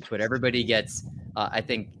fantasy Twitter. Everybody gets, I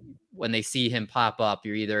think when they see him pop up,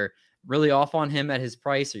 you're either really off on him at his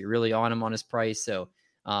price or you're really on him on his price. So,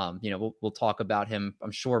 we'll talk about him,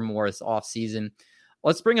 I'm sure, more this off season.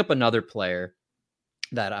 Let's bring up another player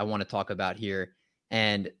that I want to talk about here.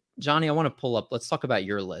 And Johnny, I want to pull up, let's talk about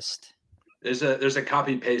your list. There's a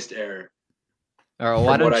copy paste error. Or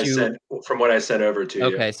why don't you from what I sent over to you?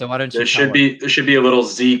 Okay, so why don't you? There should be a little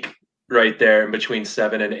Zeke right there in between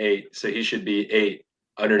 7 and 8, so he should be 8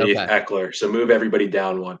 underneath Eckler. So move everybody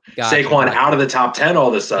down 1. Saquon out of the top 10 all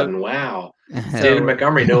of a sudden. Wow. David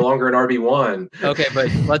Montgomery no longer an RB1. Okay,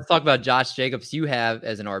 but let's talk about Josh Jacobs. You have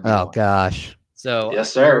as an RB1. Oh gosh. So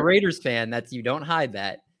yes, sir. You're a Raiders fan. You don't hide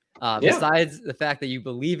that. Besides the fact that you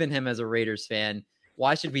believe in him as a Raiders fan,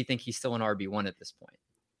 why should we think he's still an RB1 at this point?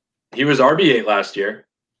 He was RB8 last year,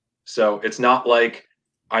 so it's not like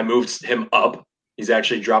I moved him up. He's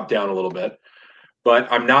actually dropped down a little bit. But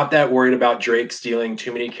I'm not that worried about Drake stealing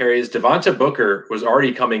too many carries. Devonta Booker was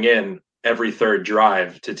already coming in every third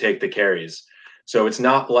drive to take the carries. So it's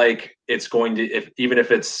not like it's going to, even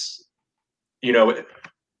if it's,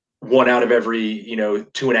 one out of every,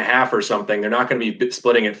 2.5 or something, they're not going to be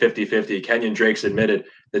splitting it 50-50. Kenyon Drake's admitted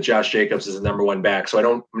that Josh Jacobs is the number one back. So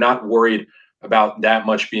I'm not worried about that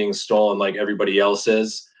much being stolen like everybody else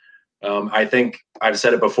is. I think I've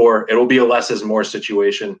said it before, it'll be a less is more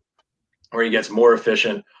situation where he gets more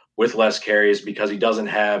efficient with less carries because he doesn't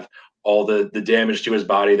have all the damage to his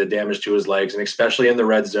body, the damage to his legs, and especially in the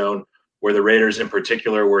red zone, where the Raiders in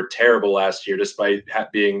particular were terrible last year, despite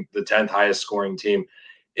being the 10th highest scoring team.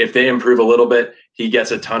 If they improve a little bit, he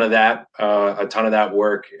gets a ton of that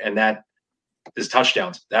work, and that is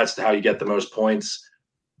touchdowns. That's how you get the most points.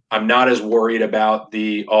 I'm not as worried about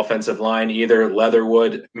the offensive line either.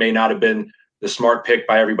 Leatherwood may not have been the smart pick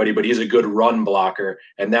by everybody, but he's a good run blocker,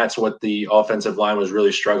 and that's what the offensive line was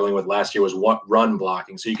really struggling with last year, was run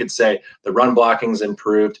blocking. So you could say the run blocking's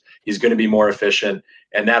improved. He's going to be more efficient,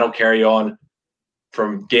 and that'll carry on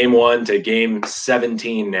from game 1 to game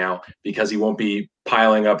 17 now, because he won't be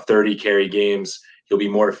piling up 30 carry games. He'll be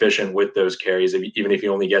more efficient with those carries, even if he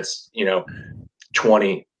only gets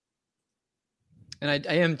 20. And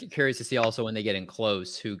I am curious to see also when they get in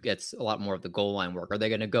close, who gets a lot more of the goal line work. Are they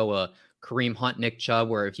going to go a Kareem Hunt, Nick Chubb,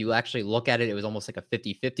 where if you actually look at it, it was almost like a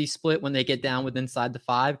 50-50 split when they get down with inside the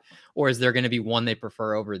 5? Or is there going to be one they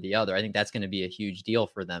prefer over the other? I think that's going to be a huge deal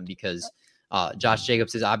for them, because Josh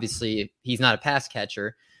Jacobs is obviously, he's not a pass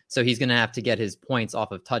catcher, so he's going to have to get his points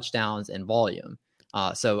off of touchdowns and volume.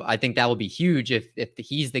 So I think that will be huge if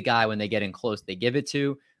he's the guy when they get in close they give it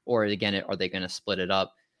to, or again, are they going to split it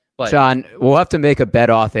up? But John, we'll have to make a bet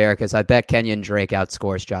off air, because I bet Kenyon Drake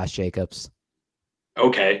outscores Josh Jacobs.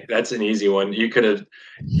 Okay, that's an easy one. You could have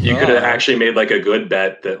actually made like a good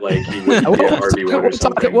bet that like he would be an RB1 or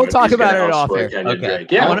something. We'll talk about it off air. Okay.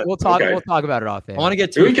 Yeah, we'll talk about it off air. I want to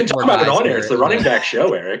get to. We can talk about it on air. It's the running back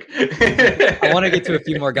show, Eric. I want to get to a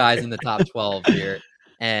few more guys in the top 12 here,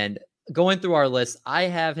 and going through our list, I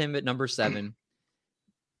have him at number 7.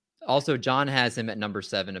 Also, John has him at number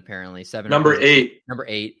 7. Apparently, 7. Number 8. Number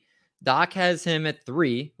 8. Doc has him at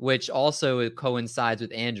 3, which also coincides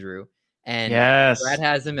with Andrew. And yes, Brad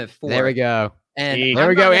has him at 4. There we go. And there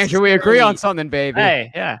we go, Andrew. We agree on something, baby.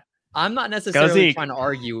 Hey, yeah. I'm not necessarily trying to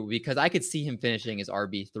argue, because I could see him finishing as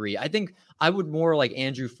RB3. I think I would more like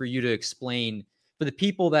Andrew for you to explain for the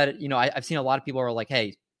people that, I've seen a lot of people are like,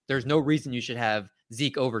 hey, there's no reason you should have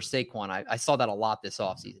Zeke over Saquon. I saw that a lot this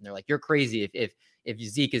offseason. They're like, you're crazy if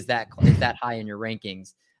Zeke is that high in your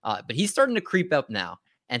rankings. But he's starting to creep up now.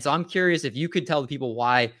 And so I'm curious if you could tell the people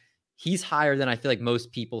why he's higher than I feel like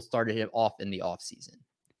most people started him off in the offseason.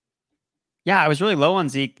 Yeah, I was really low on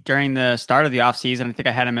Zeke during the start of the offseason. I think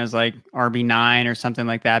I had him as like RB9 or something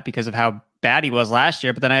like that because of how bad he was last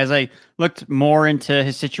year. But then as I looked more into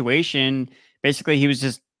his situation, basically he was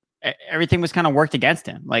just, everything was kind of worked against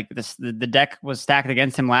him. Like the deck was stacked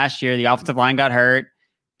against him last year. The offensive line got hurt,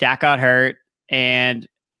 Dak got hurt, and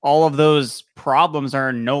all of those problems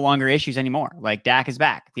are no longer issues anymore. Like Dak is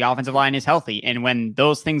back. The offensive line is healthy. And when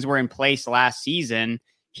those things were in place last season,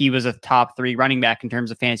 he was a top 3 running back in terms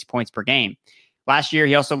of fantasy points per game. Last year,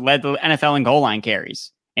 he also led the NFL in goal line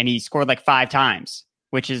carries, and he scored like 5 times,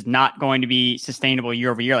 which is not going to be sustainable year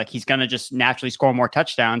over year. Like he's going to just naturally score more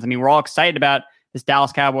touchdowns. I mean, we're all excited about this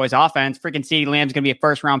Dallas Cowboys offense. Freaking CeeDee Lamb's going to be a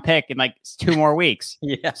first-round pick in like 2 more weeks.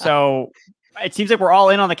 Yeah. So it seems like we're all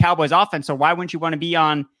in on the Cowboys offense. So why wouldn't you want to be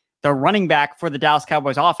on the running back for the Dallas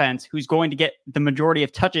Cowboys offense, who's going to get the majority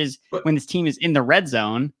of touches when this team is in the red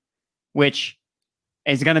zone, which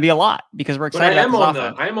is going to be a lot because we're excited about this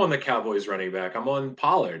offense. I am on the Cowboys running back. I'm on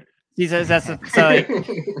Pollard. He says and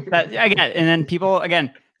then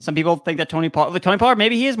some people think that Tony Pollard,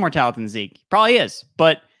 maybe he is more talented than Zeke. Probably is,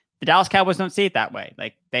 but the Dallas Cowboys don't see it that way.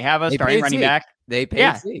 Like they have a starting running back. They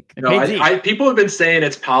paid Zeke. People have been saying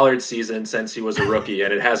it's Pollard's season since he was a rookie,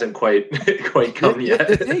 and it hasn't quite come yet.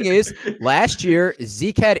 The thing is, last year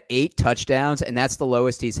Zeke had 8 touchdowns, and that's the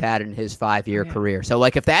lowest he's had in his 5-year career. So,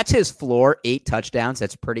 like, if that's his floor, 8 touchdowns,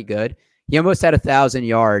 that's pretty good. He almost had 1,000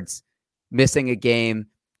 yards, missing a game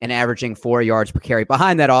and averaging 4 yards per carry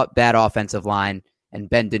behind that bad offensive line and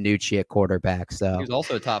Ben DiNucci at quarterback. So he was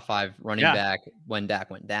also a top 5 running back when Dak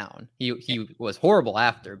went down. He was horrible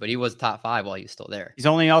after, but he was top 5 while he was still there. He's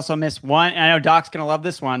only also missed one. And I know Doc's going to love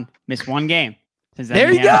this one. Missed 1 game. There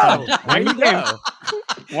you go. One game.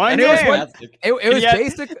 One game. It was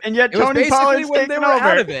basically, and yet Tony Pollard's when they were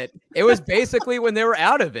out of it. It was basically when they were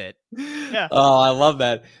out of it. Yeah. Oh, I love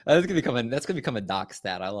that. That's gonna become a Doc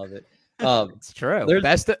stat. I love it. It's true.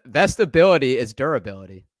 Best ability is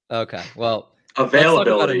durability. Okay. Well,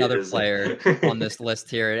 availability. Let's talk about another player on this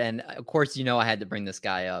list here, and of course, I had to bring this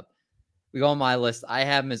guy up. we go on my list. I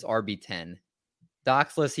have him as RB10.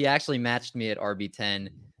 Doc's list, he actually matched me at RB10.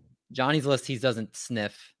 Johnny's list, he doesn't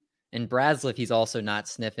sniff. And Brad's list, he's also not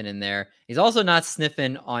sniffing in there. He's also not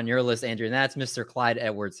sniffing on your list, Andrew, and that's Mr. Clyde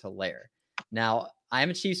Edwards-Helaire. Now, I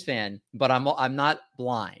am a Chiefs fan, but I'm not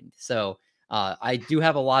blind. So I do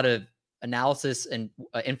have a lot of analysis and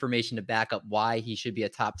information to back up why he should be a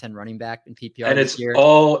top 10 running back in PPR. And it's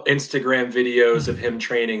all Instagram videos of him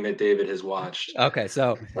training that David has watched. Okay,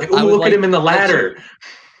 so look at him in the ladder.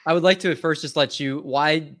 I would like to at first just let you,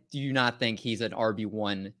 why do you not think he's an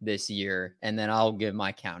RB1 this year? And then I'll give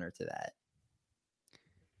my counter to that.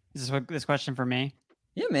 Is this question for me?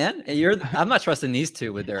 Yeah, man. I'm not trusting these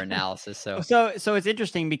two with their analysis. So it's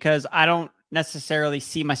interesting because I don't necessarily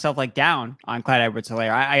see myself like down on Clyde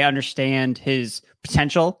Edwards-Helaire. I understand his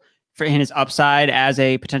potential and his upside as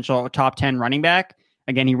a potential top 10 running back.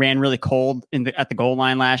 Again, he ran really cold at the goal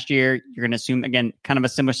line last year. You're going to assume, again, kind of a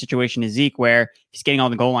similar situation to Zeke, where he's getting all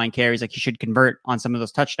the goal line carries. Like, he should convert on some of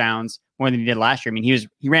those touchdowns more than he did last year. I mean,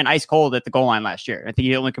 he ran ice cold at the goal line last year. I think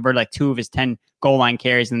he only converted like 2 of his 10 goal line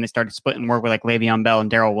carries, and then they started splitting work with like Le'Veon Bell and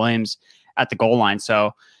Darrell Williams at the goal line.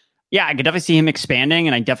 So, yeah, I could definitely see him expanding,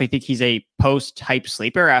 and I definitely think he's a post-hype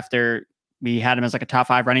sleeper after we had him as like a top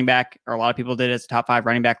 5 running back, or a lot of people did as a top 5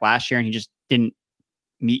 running back last year, and he just didn't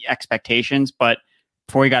meet expectations. But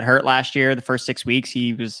before he got hurt last year, the first 6 weeks,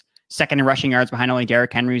 he was second in rushing yards behind only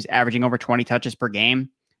Derrick Henry, who's averaging over 20 touches per game.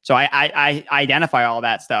 So I identify all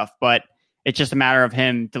that stuff, but it's just a matter of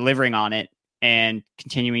him delivering on it and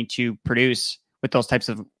continuing to produce with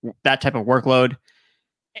that type of workload.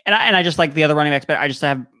 And I just like the other running backs, but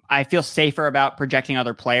I feel safer about projecting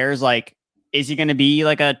other players. Like, is he going to be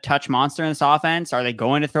like a touch monster in this offense? Are they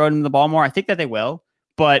going to throw him the ball more? I think that they will,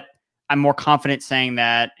 but I'm more confident saying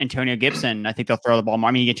that Antonio Gibson, I think they'll throw the ball more.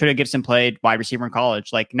 I mean, Antonio Gibson played wide receiver in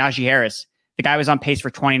college. Like, Najee Harris, the guy was on pace for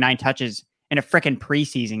 29 touches in a freaking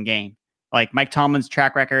preseason game. Like, Mike Tomlin's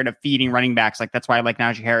track record of feeding running backs. Like, that's why I like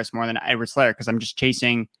Najee Harris more than Edwards-Helaire, because I'm just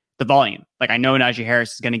chasing the volume. Like, I know Najee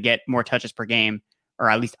Harris is going to get more touches per game, or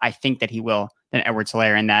at least I think that he will, than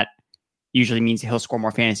Edwards-Helaire, and that usually means he'll score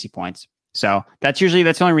more fantasy points. So that's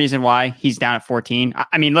the only reason why he's down at 14.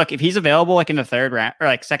 I mean, look, if he's available like in the third round or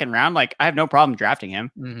like second round, like, I have no problem drafting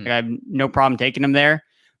him. Mm-hmm. Like, I have no problem taking him there,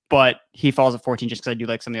 but he falls at 14 just because I do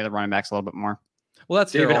like some of the other running backs a little bit more. Well,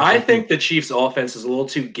 that's David. I think the Chiefs' offense is a little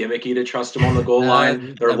too gimmicky to trust him on the goal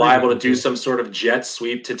line. They're liable to do some sort of jet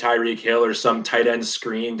sweep to Tyreek Hill or some tight end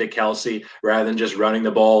screen to Kelsey rather than just running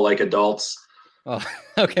the ball like adults. Oh,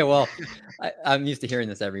 okay. Well, I'm used to hearing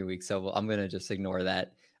this every week, so I'm going to just ignore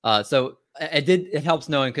that. So it helps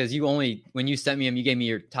knowing, because when you sent me him, you gave me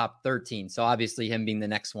your top 13. So obviously him being the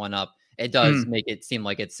next one up, it does make it seem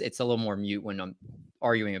like it's a little more mute when I'm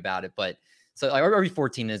arguing about it. But so like,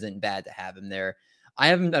 RB14 isn't bad to have him there. I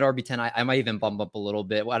have him at RB10. I might even bump up a little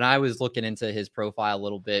bit. When I was looking into his profile a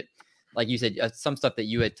little bit, like you said, some stuff that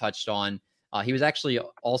you had touched on, he was actually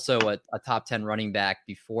also a top 10 running back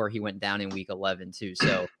before he went down in week 11 too.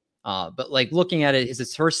 So, but like looking at it, is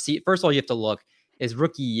his first of all, you have to look. His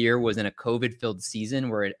rookie year was in a COVID-filled season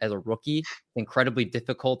where, as a rookie, it's incredibly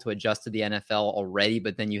difficult to adjust to the NFL already.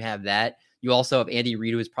 But then you have that. You also have Andy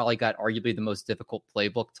Reid, who's probably got arguably the most difficult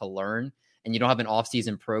playbook to learn. And you don't have an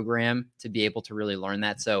off-season program to be able to really learn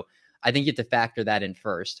that. So I think you have to factor that in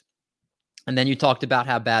first. And then you talked about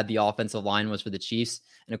how bad the offensive line was for the Chiefs.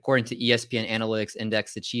 And according to ESPN Analytics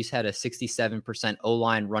Index, the Chiefs had a 67%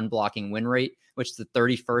 O-line run blocking win rate, which is the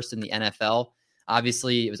 31st in the NFL.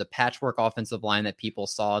 Obviously, it was a patchwork offensive line that people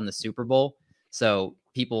saw in the Super Bowl. So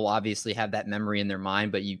people obviously have that memory in their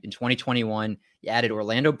mind. But in 2021, you added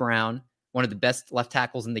Orlando Brown, one of the best left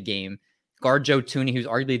tackles in the game, guard Joe Thuney, who's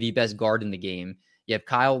arguably the best guard in the game. You have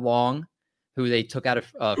Kyle Long, who they took out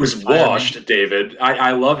of who's washed, David.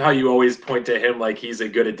 I love how you always point to him like he's a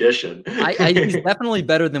good addition. He's definitely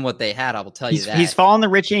better than what they had. I will tell you that. He's following the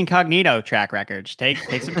Richie Incognito track record. Just take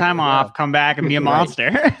some time off, come back and be a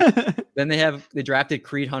monster. Then they drafted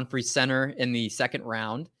Creed Humphrey, center, in the second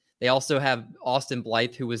round. They also have Austin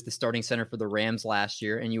Blythe, who was the starting center for the Rams last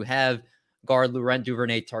year. And you have guard Laurent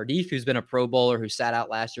Duvernay-Tardif, who's been a Pro Bowler, who sat out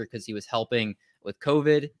last year because he was helping with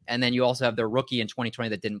COVID. And then you also have their rookie in 2020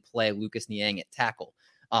 that didn't play, Lucas Niang, at tackle.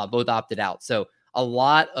 Both opted out. So a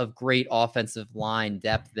lot of great offensive line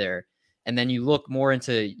depth there. And then you look more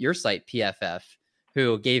into your site, PFF,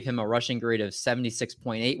 who gave him a rushing grade of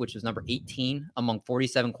 76.8, which was number 18 among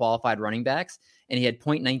 47 qualified running backs. And he had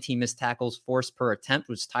 0.19 missed tackles forced per attempt,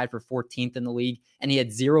 which was tied for 14th in the league. And he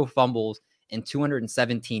had 0 fumbles and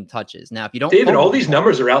 217 touches. Now, if you don't, David, all these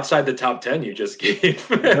numbers are outside the top 10 you just gave.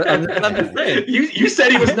 I'm just saying. You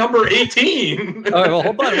said he was number 18. All right, well,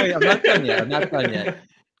 hold on. Wait, I'm not done yet.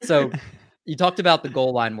 So You talked about the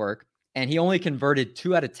goal line work, and he only converted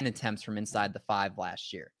 2 out of 10 attempts from inside the 5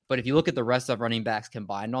 last year. But if you look at the rest of running backs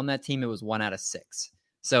combined on that team, it was 1 out of 6.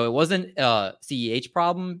 So it wasn't a CEH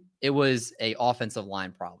problem. It was a offensive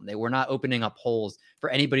line problem. They were not opening up holes for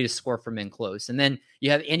anybody to score from in close. And then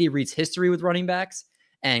you have Andy Reid's history with running backs,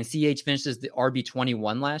 and CEH finished as the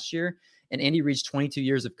RB21 last year. And Andy Reid's 22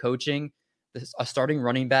 years of coaching, a starting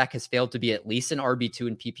running back has failed to be at least an RB2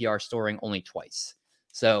 in PPR scoring only twice.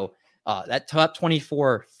 So that top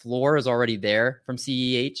 24 floor is already there from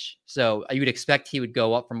CEH. So you would expect he would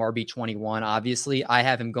go up from RB21. Obviously, I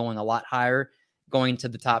have him going a lot higher, going to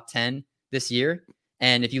the top 10 this year.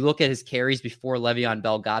 And if you look at his carries before Le'Veon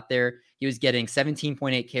Bell got there, he was getting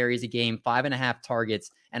 17.8 carries a game, 5.5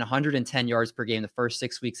 targets, and 110 yards per game the first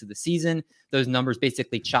 6 weeks of the season. Those numbers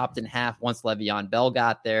basically chopped in half once Le'Veon Bell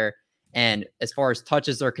got there. And as far as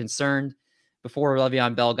touches are concerned, before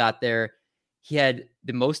Le'Veon Bell got there, he had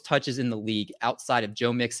the most touches in the league outside of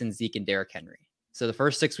Joe Mixon, Zeke, and Derrick Henry. So the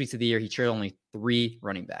first 6 weeks of the year, he trailed only 3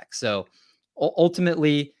 running backs. So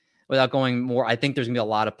ultimately, without going more, I think there's going to be a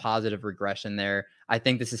lot of positive regression there. I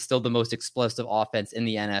think this is still the most explosive offense in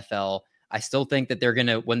the NFL. I still think that they're going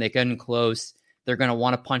to, when they get in close, they're going to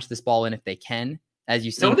want to punch this ball in if they can. As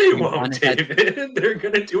you see, no, they won't, David. They're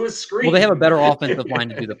going to do a screen. Well, they have a better offensive line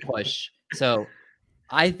to do the push. So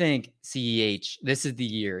I think CEH, this is the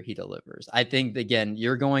year he delivers. I think, again,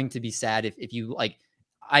 you're going to be sad if you like.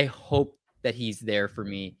 I hope that he's there for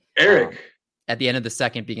me, Eric, at the end of the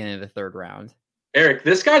second, beginning of the third round. Eric,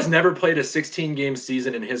 this guy's never played a 16-game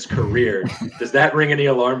season in his career. Does that ring any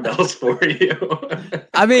alarm bells for you?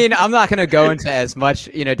 I mean, I'm not going to go into as much.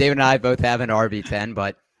 David and I both have an RB10,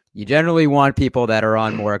 but you generally want people that are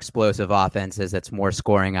on more explosive offenses. That's more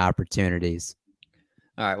scoring opportunities.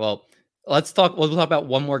 All right. Well, let's talk. We'll talk about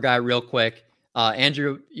one more guy real quick.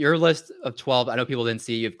 Andrew, your list of 12, I know people didn't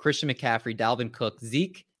see. You have Christian McCaffrey, Dalvin Cook,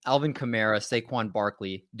 Zeke, Alvin Kamara, Saquon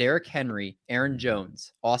Barkley, Derrick Henry, Aaron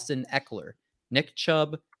Jones, Austin Eckler, Nick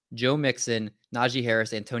Chubb, Joe Mixon, Najee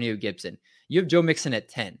Harris, Antonio Gibson. You have Joe Mixon at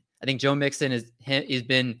 10. I think Joe Mixon has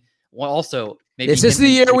been also maybe. This is the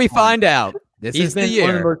year we find out. This is the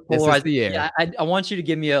year. This is the year. Yeah, I want you to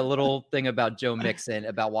give me a little thing about Joe Mixon,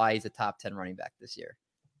 about why he's a top 10 running back this year.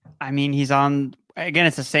 I mean, he's on, again,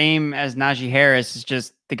 it's the same as Najee Harris. It's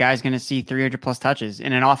just the guy's going to see 300 plus touches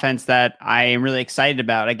in an offense that I am really excited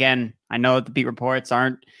about. Again, I know the beat reports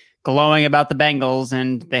aren't glowing about the Bengals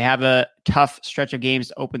and they have a tough stretch of games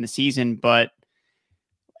to open the season, but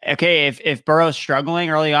okay, if Burrow's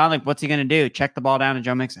struggling early on, like what's he going to do? Check the ball down to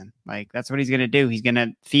Joe Mixon. Like that's what he's going to do. He's going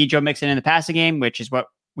to feed Joe Mixon in the passing game, which is what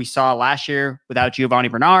we saw last year without Giovanni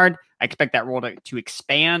Bernard. I expect that role to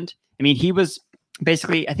expand. I mean, he was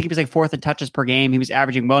basically, I think he was like 4th in touches per game. He was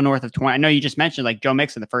averaging well north of 20. I know you just mentioned like Joe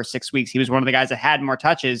Mixon the first 6 weeks. He was one of the guys that had more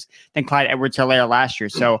touches than Clyde Edwards-Helaire last year.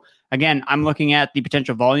 So again, I'm looking at the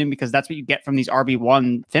potential volume because that's what you get from these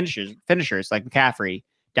RB1 finishers like McCaffrey,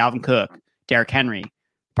 Dalvin Cook, Derrick Henry.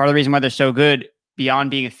 Part of the reason why they're so good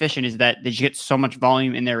beyond being efficient is that they just get so much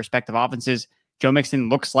volume in their respective offenses. Joe Mixon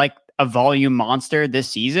looks like a volume monster this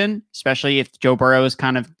season, especially if Joe Burrow is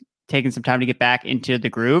kind of taking some time to get back into the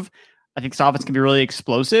groove. I think this offense can be really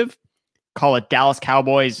explosive. Call it Dallas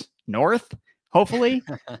Cowboys North, hopefully,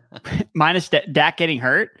 minus Dak getting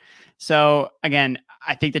hurt. So again,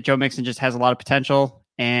 I think that Joe Mixon just has a lot of potential,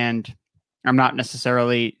 and I'm not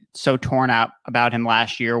necessarily so torn out about him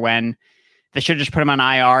last year when they should have just put him on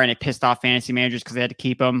IR and it pissed off fantasy managers because they had to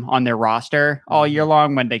keep him on their roster all year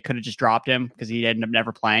long when they could have just dropped him because he ended up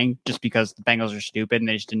never playing just because the Bengals are stupid and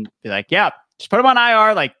they just didn't be like, yeah, just put him on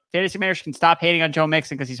IR. Like fantasy managers can stop hating on Joe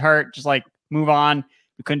Mixon because he's hurt. Just like move on.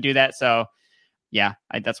 We couldn't do that. So yeah,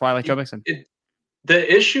 that's why I like Joe Mixon.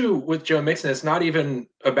 The issue with Joe Mixon is not even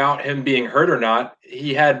about him being hurt or not.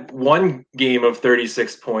 He had one game of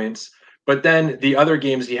 36 points, but then the other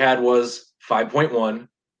games he had was 5.1,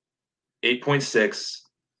 8.6,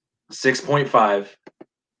 6.5,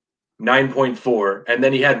 9.4, and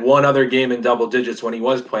then he had one other game in double digits when he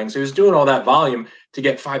was playing. So he was doing all that volume to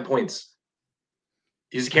get 5 points.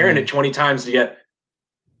 He's carrying it 20 times to get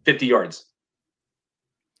 50 yards.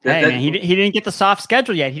 Man, he didn't get the soft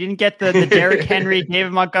schedule yet. He didn't get the Derrick Henry,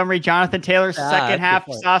 David Montgomery, Jonathan Taylor second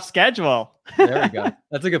half soft schedule. There we go.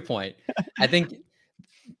 That's a good point. I think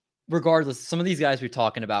regardless, some of these guys we're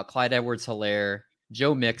talking about, Clyde Edwards-Helaire,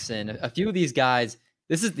 Joe Mixon, a few of these guys,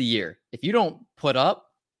 this is the year. If you don't put up,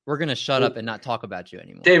 we're going to shut up and not talk about you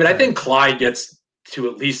anymore. David, I think Clyde gets to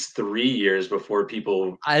at least 3 years before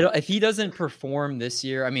people. If he doesn't perform this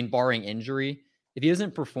year, I mean, barring injury, if he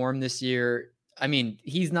doesn't perform this year, I mean,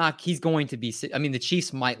 he's going to be, I mean, the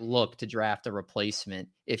Chiefs might look to draft a replacement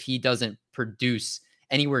if he doesn't produce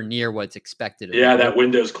anywhere near what's expected of Yeah, him. that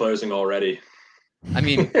window's closing already. I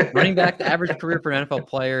mean, running back, the average career for an NFL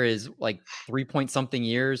player is like 3-point-something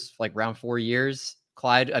years, like around 4 years.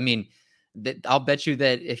 Clyde, I mean, I'll bet you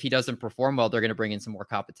that if he doesn't perform well, they're going to bring in some more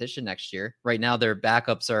competition next year. Right now, their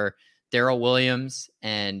backups are Darrell Williams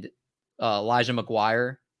and Elijah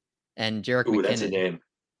McGuire and Jerick McKinnon. That's a name.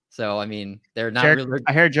 So, I mean, they're not really.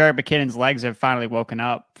 I heard Jerick McKinnon's legs have finally woken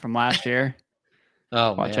up from last year.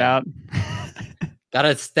 Oh, watch man. out!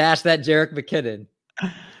 Gotta stash that Jerick McKinnon.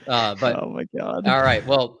 But oh my god! All right,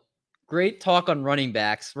 well, great talk on running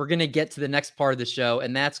backs. We're gonna get to the next part of the show,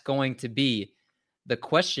 and that's going to be the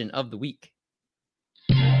question of the week.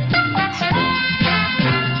 Oh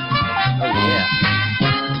yeah,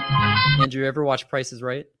 Andrew, you ever watch Price is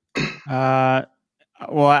Right? Well,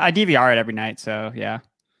 I DVR it every night, so yeah.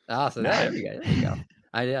 So there you go.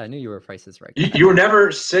 I knew you were Price is Right. You were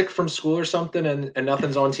never sick from school or something, and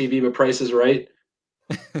nothing's on TV but Price is Right?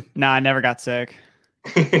 Nah, I never got sick.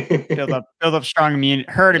 build up strong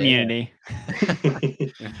herd immunity.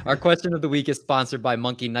 Our question of the week is sponsored by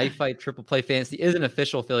Monkey Knife Fight. Triple Play Fantasy is an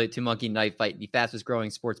official affiliate to Monkey Knife Fight, the fastest growing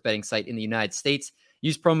sports betting site in the United States.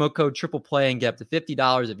 Use promo code Triple Play and get up to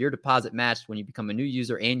 $50 of your deposit matched when you become a new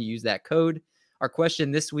user and you use that code. Our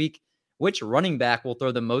question this week: which running back will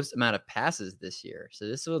throw the most amount of passes this year? So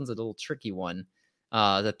this one's a little tricky one.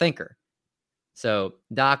 The thinker. So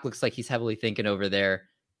Doc looks like he's heavily thinking over there.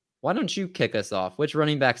 Why don't you kick us off? Which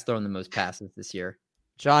running back's throwing the most passes this year?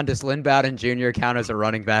 John, does Lynn Bowden Jr. count as a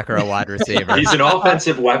running back or a wide receiver? He's an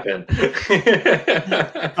offensive weapon.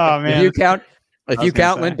 Oh man! If you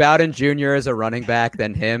count Lynn Bowden Jr. as a running back,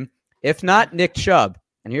 then him. If not, Nick Chubb.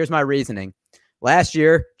 And here's my reasoning. Last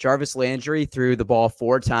year, Jarvis Landry threw the ball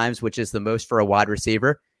 4 times, which is the most for a wide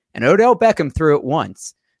receiver, and Odell Beckham threw it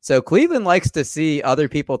once. So Cleveland likes to see other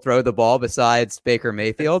people throw the ball besides Baker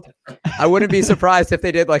Mayfield. I wouldn't be surprised if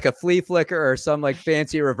they did like a flea flicker or some like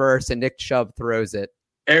fancy reverse and Nick Chubb throws it.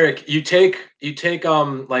 Eric, you take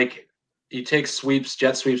sweeps,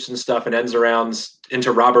 jet sweeps and stuff and ends arounds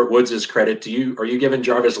into Robert Woods' credit. Are you giving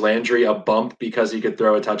Jarvis Landry a bump because he could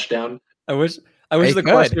throw a touchdown? I wish the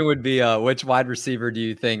question would be which wide receiver do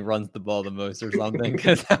you think runs the ball the most or something?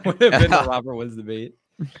 Because that would have been the Robert Woods debate.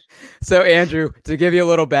 So, Andrew, to give you a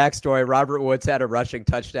little backstory, Robert Woods had a rushing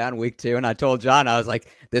touchdown week 2, and I told John, I was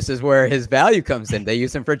like, this is where his value comes in. They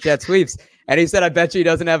use him for jet sweeps. And he said, I bet you he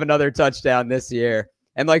doesn't have another touchdown this year.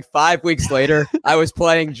 And like 5 weeks later, I was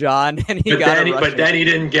playing John, and he got a rushing. But then he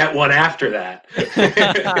didn't get one after that.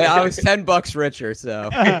 I was $10 richer, so.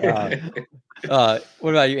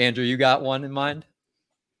 What about you, Andrew? You got one in mind?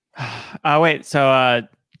 Wait, so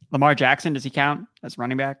Lamar Jackson, does he count as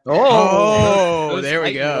running back? Oh, there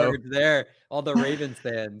we go. There, all the Ravens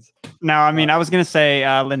fans. No, I mean, I was going to say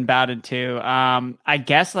Lynn Bowden too. I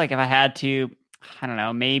guess like if I had to, I don't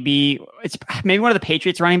know, maybe one of the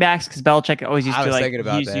Patriots running backs because Belichick always used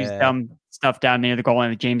to use dumb stuff down near the goal line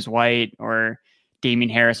with James White or Damian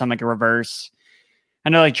Harris on like a reverse. I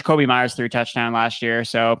know like Jacoby Myers threw a touchdown last year.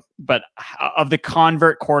 So, but of the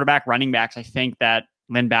convert quarterback running backs, I think that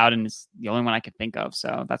Lynn Bowden is the only one I could think of.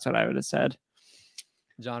 So that's what I would have said.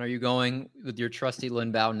 John, are you going with your trusty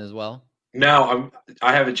Lynn Bowden as well? No,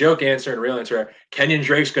 I have a joke answer and a real answer. Kenyon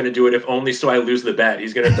Drake's going to do it if only so I lose the bet.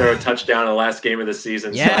 He's going to throw a touchdown in the last game of the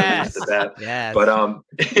season. Yes. So I lose the bet. Yes. But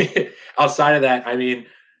outside of that, I mean,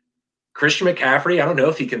 Christian McCaffrey, I don't know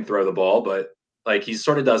if he can throw the ball, but like he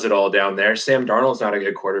sort of does it all down there. Sam Darnold's not a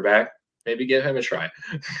good quarterback. Maybe give him a try.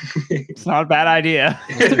 It's not a bad idea.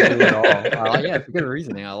 Yeah, it's good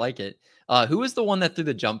reasoning. I like it. Who was the one that threw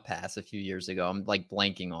the jump pass a few years ago? I'm like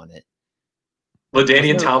blanking on it.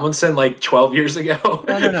 LaDainian Tomlinson, like 12 years ago.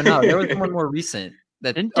 No. There was one more recent.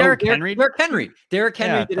 Derrick Henry. Derrick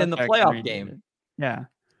Henry did in the playoff game. Yeah.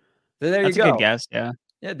 So there That's you go. A good guess. Yeah.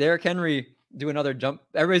 Yeah, Derrick Henry do another jump.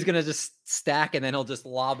 Everybody's gonna just stack and then he'll just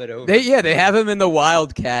lob it over. They have him in the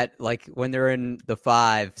Wildcat like when they're in the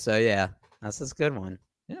 5. So yeah, that's a good one.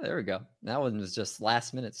 Yeah, there we go. That one was just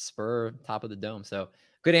last minute spur top of the dome. So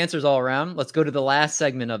good answers all around. Let's go to the last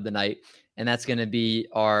segment of the night, and that's going to be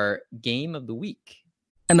our game of the week.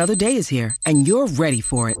 Another day is here, and you're ready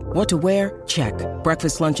for it. What to wear? Check.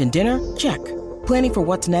 Breakfast, lunch, and dinner? Check. Planning for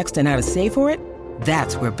what's next and how to save for it?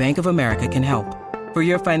 That's where Bank of America can help. For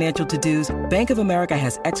your financial to-dos, Bank of America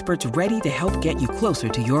has experts ready to help get you closer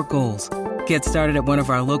to your goals. Get started at one of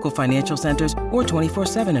our local financial centers or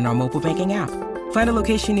 24/7 in our mobile banking app. Find a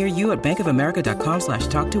location near you at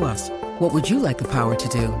bankofamerica.com/talktous. What would you like the power to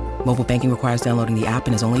do? Mobile banking requires downloading the app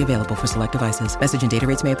and is only available for select devices. Message and data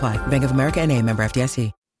rates may apply. Bank of America NA, member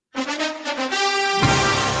FDIC. You're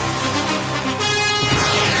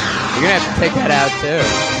going to have to take that out too.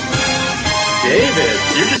 David,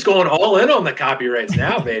 you're just going all in on the copyrights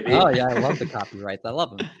now, baby. Oh yeah, I love the copyrights. I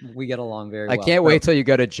love them. We get along very well. I can't wait till you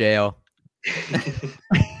go to jail.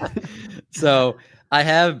 So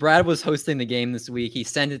Brad was hosting the game this week. He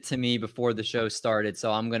sent it to me before the show started,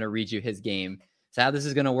 so I'm going to read you his game. So how this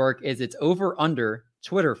is going to work is it's over under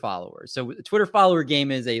Twitter followers. So the Twitter follower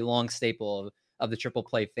game is a long staple of the Triple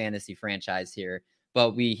Play Fantasy franchise here,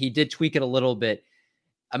 but he did tweak it a little bit.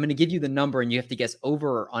 I'm going to give you the number, and you have to guess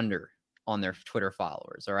over or under on their Twitter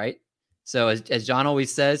followers. All right. So as John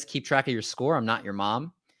always says, keep track of your score. I'm not your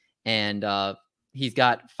mom. And he's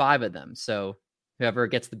got 5 of them. So whoever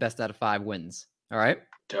gets the best out of 5 wins. All right.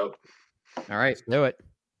 Dope. All right. Let's do it.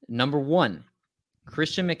 Number 1,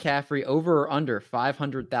 Christian McCaffrey over or under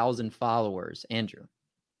 500,000 followers. Andrew.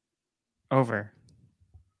 Over.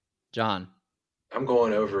 John. I'm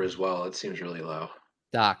going over as well. It seems really low.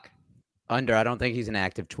 Doc. Under. I don't think he's an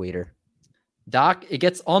active tweeter. Doc, it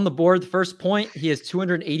gets on the board. The first point, he has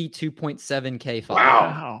 282.7K followers.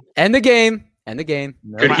 Wow. End the game. End the game.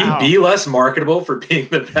 Could he be less marketable for being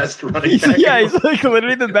the best running back? Yeah, he's like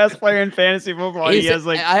literally the best player in fantasy football. He has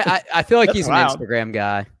like I feel like he's wild. an Instagram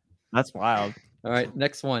guy. That's wild. All right,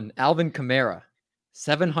 next one. Alvin Kamara,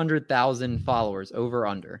 700,000 followers, over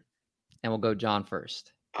under. And we'll go John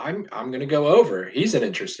first. I'm gonna go over. He's an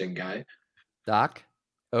interesting guy. Doc.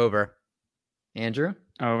 Over. Andrew.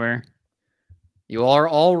 Over. You are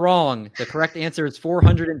all wrong. The correct answer is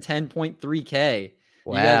 410.3K.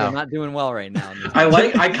 Wow. You guys are not doing well right now.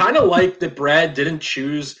 I kind of like that Brad didn't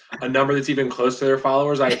choose a number that's even close to their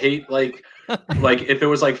followers. I hate like if it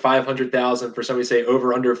was like 500,000 for somebody to say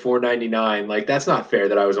over under 499, like that's not fair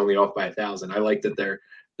that I was only off by 1,000. I like that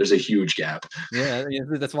there's a huge gap. Yeah,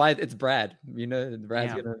 that's why it's Brad. You know,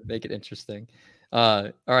 Brad's gonna make it interesting.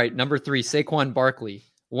 All right, number 3, Saquon Barkley,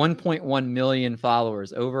 1.1 million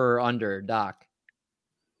followers, over or under. Doc.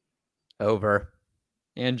 Over.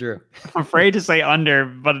 Andrew. I'm afraid to say under,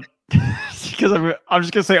 but because I'm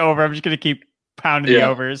just gonna say over. I'm just gonna keep pounding the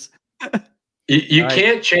overs. You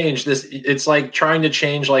can't change this. It's like trying to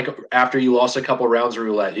change like after you lost a couple rounds of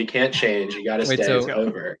roulette. You can't change. You got to stay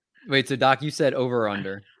over. Wait, so Doc, you said over or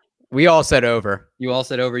under? We all said over. You all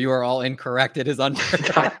said over. You are all incorrect. It is under.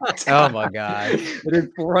 Oh my god! It is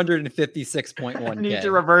 456.1K. Need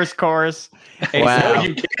to reverse course. Wow. No,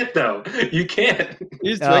 you can't though. You can't.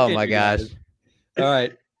 Oh my gosh! Guys. All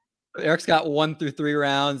right. Eric's got 1 through 3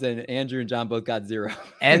 rounds, and Andrew and John both got 0.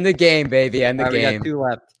 End the game, baby. End the game. We game. got 2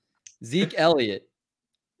 left. Zeke Elliott,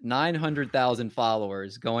 900,000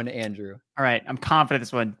 followers, going to Andrew. All right. I'm confident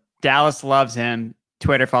this one. Dallas loves him.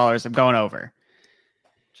 Twitter followers. I'm going over.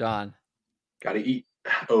 John. Got to eat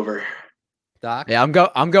over. Doc. Yeah,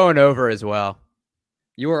 I'm going over as well.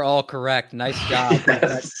 You are all correct. Nice job.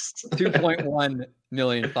 2.1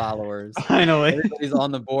 million followers. Finally. Everybody's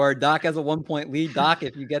on the board. Doc has a 1-point lead. Doc,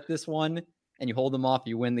 if you get this one and you hold them off,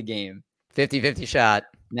 you win the game. 50-50 shot.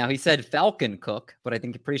 Now, he said Falcon Cook, but I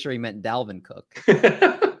think pretty sure he meant Dalvin Cook.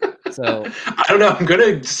 So I don't know. I'm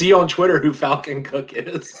going to see on Twitter who Falcon Cook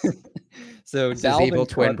is. So It's his evil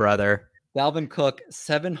twin brother. Dalvin Cook,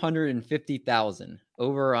 750,000.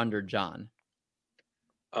 Over or under, John?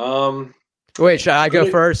 Wait, should I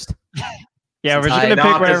go first? Yeah, we're just gonna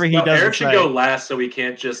pick whatever he does. Eric should go last, so we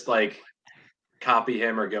can't just like copy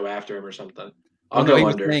him or go after him or something. I'll go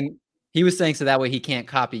under. He was saying so that way he can't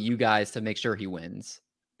copy you guys to make sure he wins.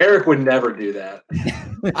 Eric would never do that.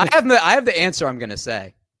 I have the answer. I'm gonna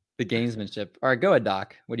say the gamesmanship. All right, go ahead,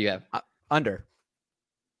 Doc. What do you have? Under.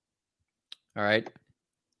 All right.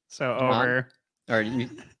 So John? over. All right,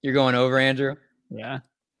 you're going over, Andrew. Yeah.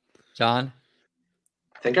 John.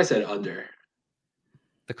 I think I said under.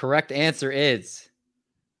 The correct answer is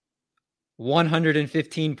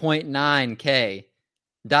 115.9K.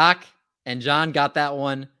 Doc and John got that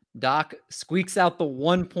one. Doc squeaks out the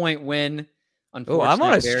 1-point win. Oh, I'm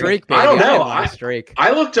on a streak, baby. I don't know. I'm on a streak.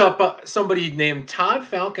 I looked up somebody named Todd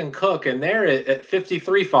Falcon Cook, and they're at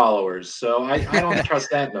 53 followers. So I don't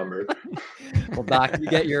trust that number. Well, Doc, you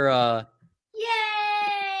get your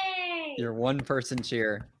Yay! Your one-person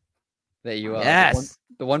cheer that you yes.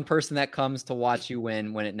 The one person that comes to watch you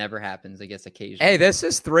win when it never happens, I guess occasionally. Hey, this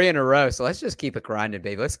is 3 in a row, so let's just keep it grinding,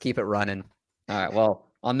 baby. Let's keep it running. All right. Well,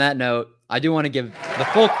 on that note, I do want to give the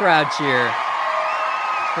full crowd cheer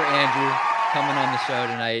for Andrew coming on the show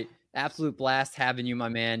tonight. Absolute blast having you, my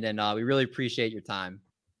man, and we really appreciate your time.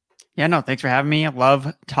 Yeah, no, thanks for having me. I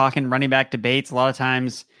love talking running back debates. A lot of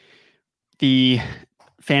times the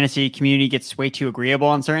fantasy community gets way too agreeable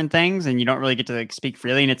on certain things and you don't really get to like speak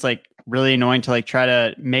freely. And it's like really annoying to like try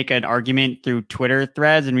to make an argument through Twitter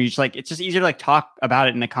threads. And we just like, it's just easier to like talk about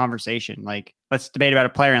it in a conversation. Like let's debate about a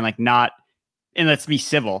player and like not and let's be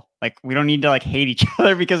civil. Like, we don't need to like hate each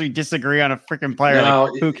other because we disagree on a freaking player. No,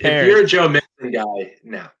 like, who cares? If you're a Joe Mixon guy,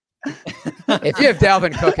 no. If you have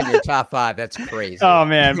Dalvin Cook in your top 5, that's crazy. Oh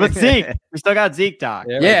man, but Zeke, we still got Zeke, Doc.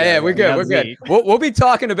 Yeah, we're good. We're good. Zeke. We'll be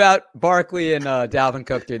talking about Barkley and Dalvin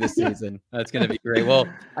Cook through this season. That's going to be great. Well,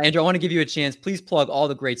 Andrew, I want to give you a chance. Please plug all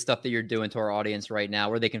the great stuff that you're doing to our audience right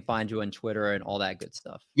now, where they can find you on Twitter and all that good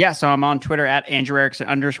stuff. Yeah, so I'm on Twitter at Andrew Erickson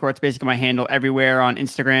 _. It's basically my handle everywhere on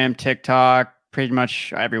Instagram, TikTok, pretty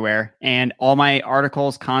much everywhere. And all my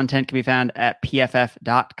articles, content can be found at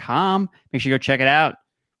pff.com. Make sure you go check it out.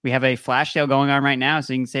 We have a flash sale going on right now,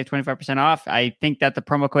 so you can save 25% off. I think that the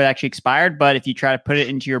promo code actually expired, but if you try to put it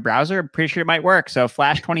into your browser, I'm pretty sure it might work. So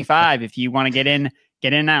flash 25 if you want to get in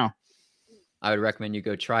now. I would recommend you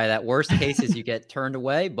go try that. Worst case is you get turned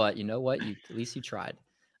away, but you know what? At least you tried.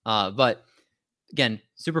 But again,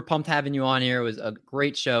 super pumped having you on here. It was a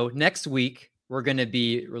great show. Next week, we're going to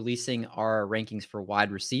be releasing our rankings for wide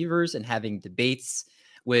receivers and having debates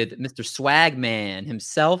with Mr. Swagman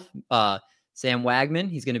himself, Sam Wagman.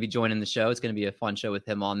 He's going to be joining the show. It's going to be a fun show with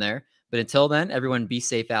him on there. But until then, everyone be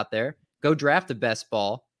safe out there. Go draft the best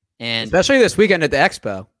ball. And especially this weekend at the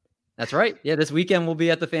Expo. That's right. Yeah, this weekend we'll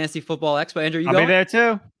be at the Fantasy Football Expo. Andrew, I'll be there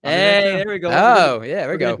too. There we go. Oh, yeah,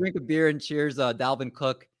 there we go. Drink a beer and cheers Dalvin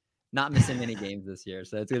Cook. Not missing any games this year,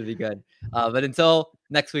 so it's going to be good. But until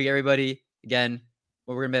next week, everybody, again,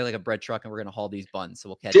 we're going to make like a bread truck and we're going to haul these buns. So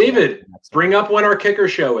we'll catch David, bring up when our kicker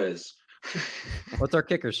show is. What's our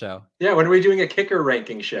kicker show? Yeah, when are we doing a kicker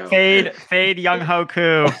ranking show? Fade Young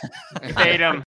Hoku. Fade him.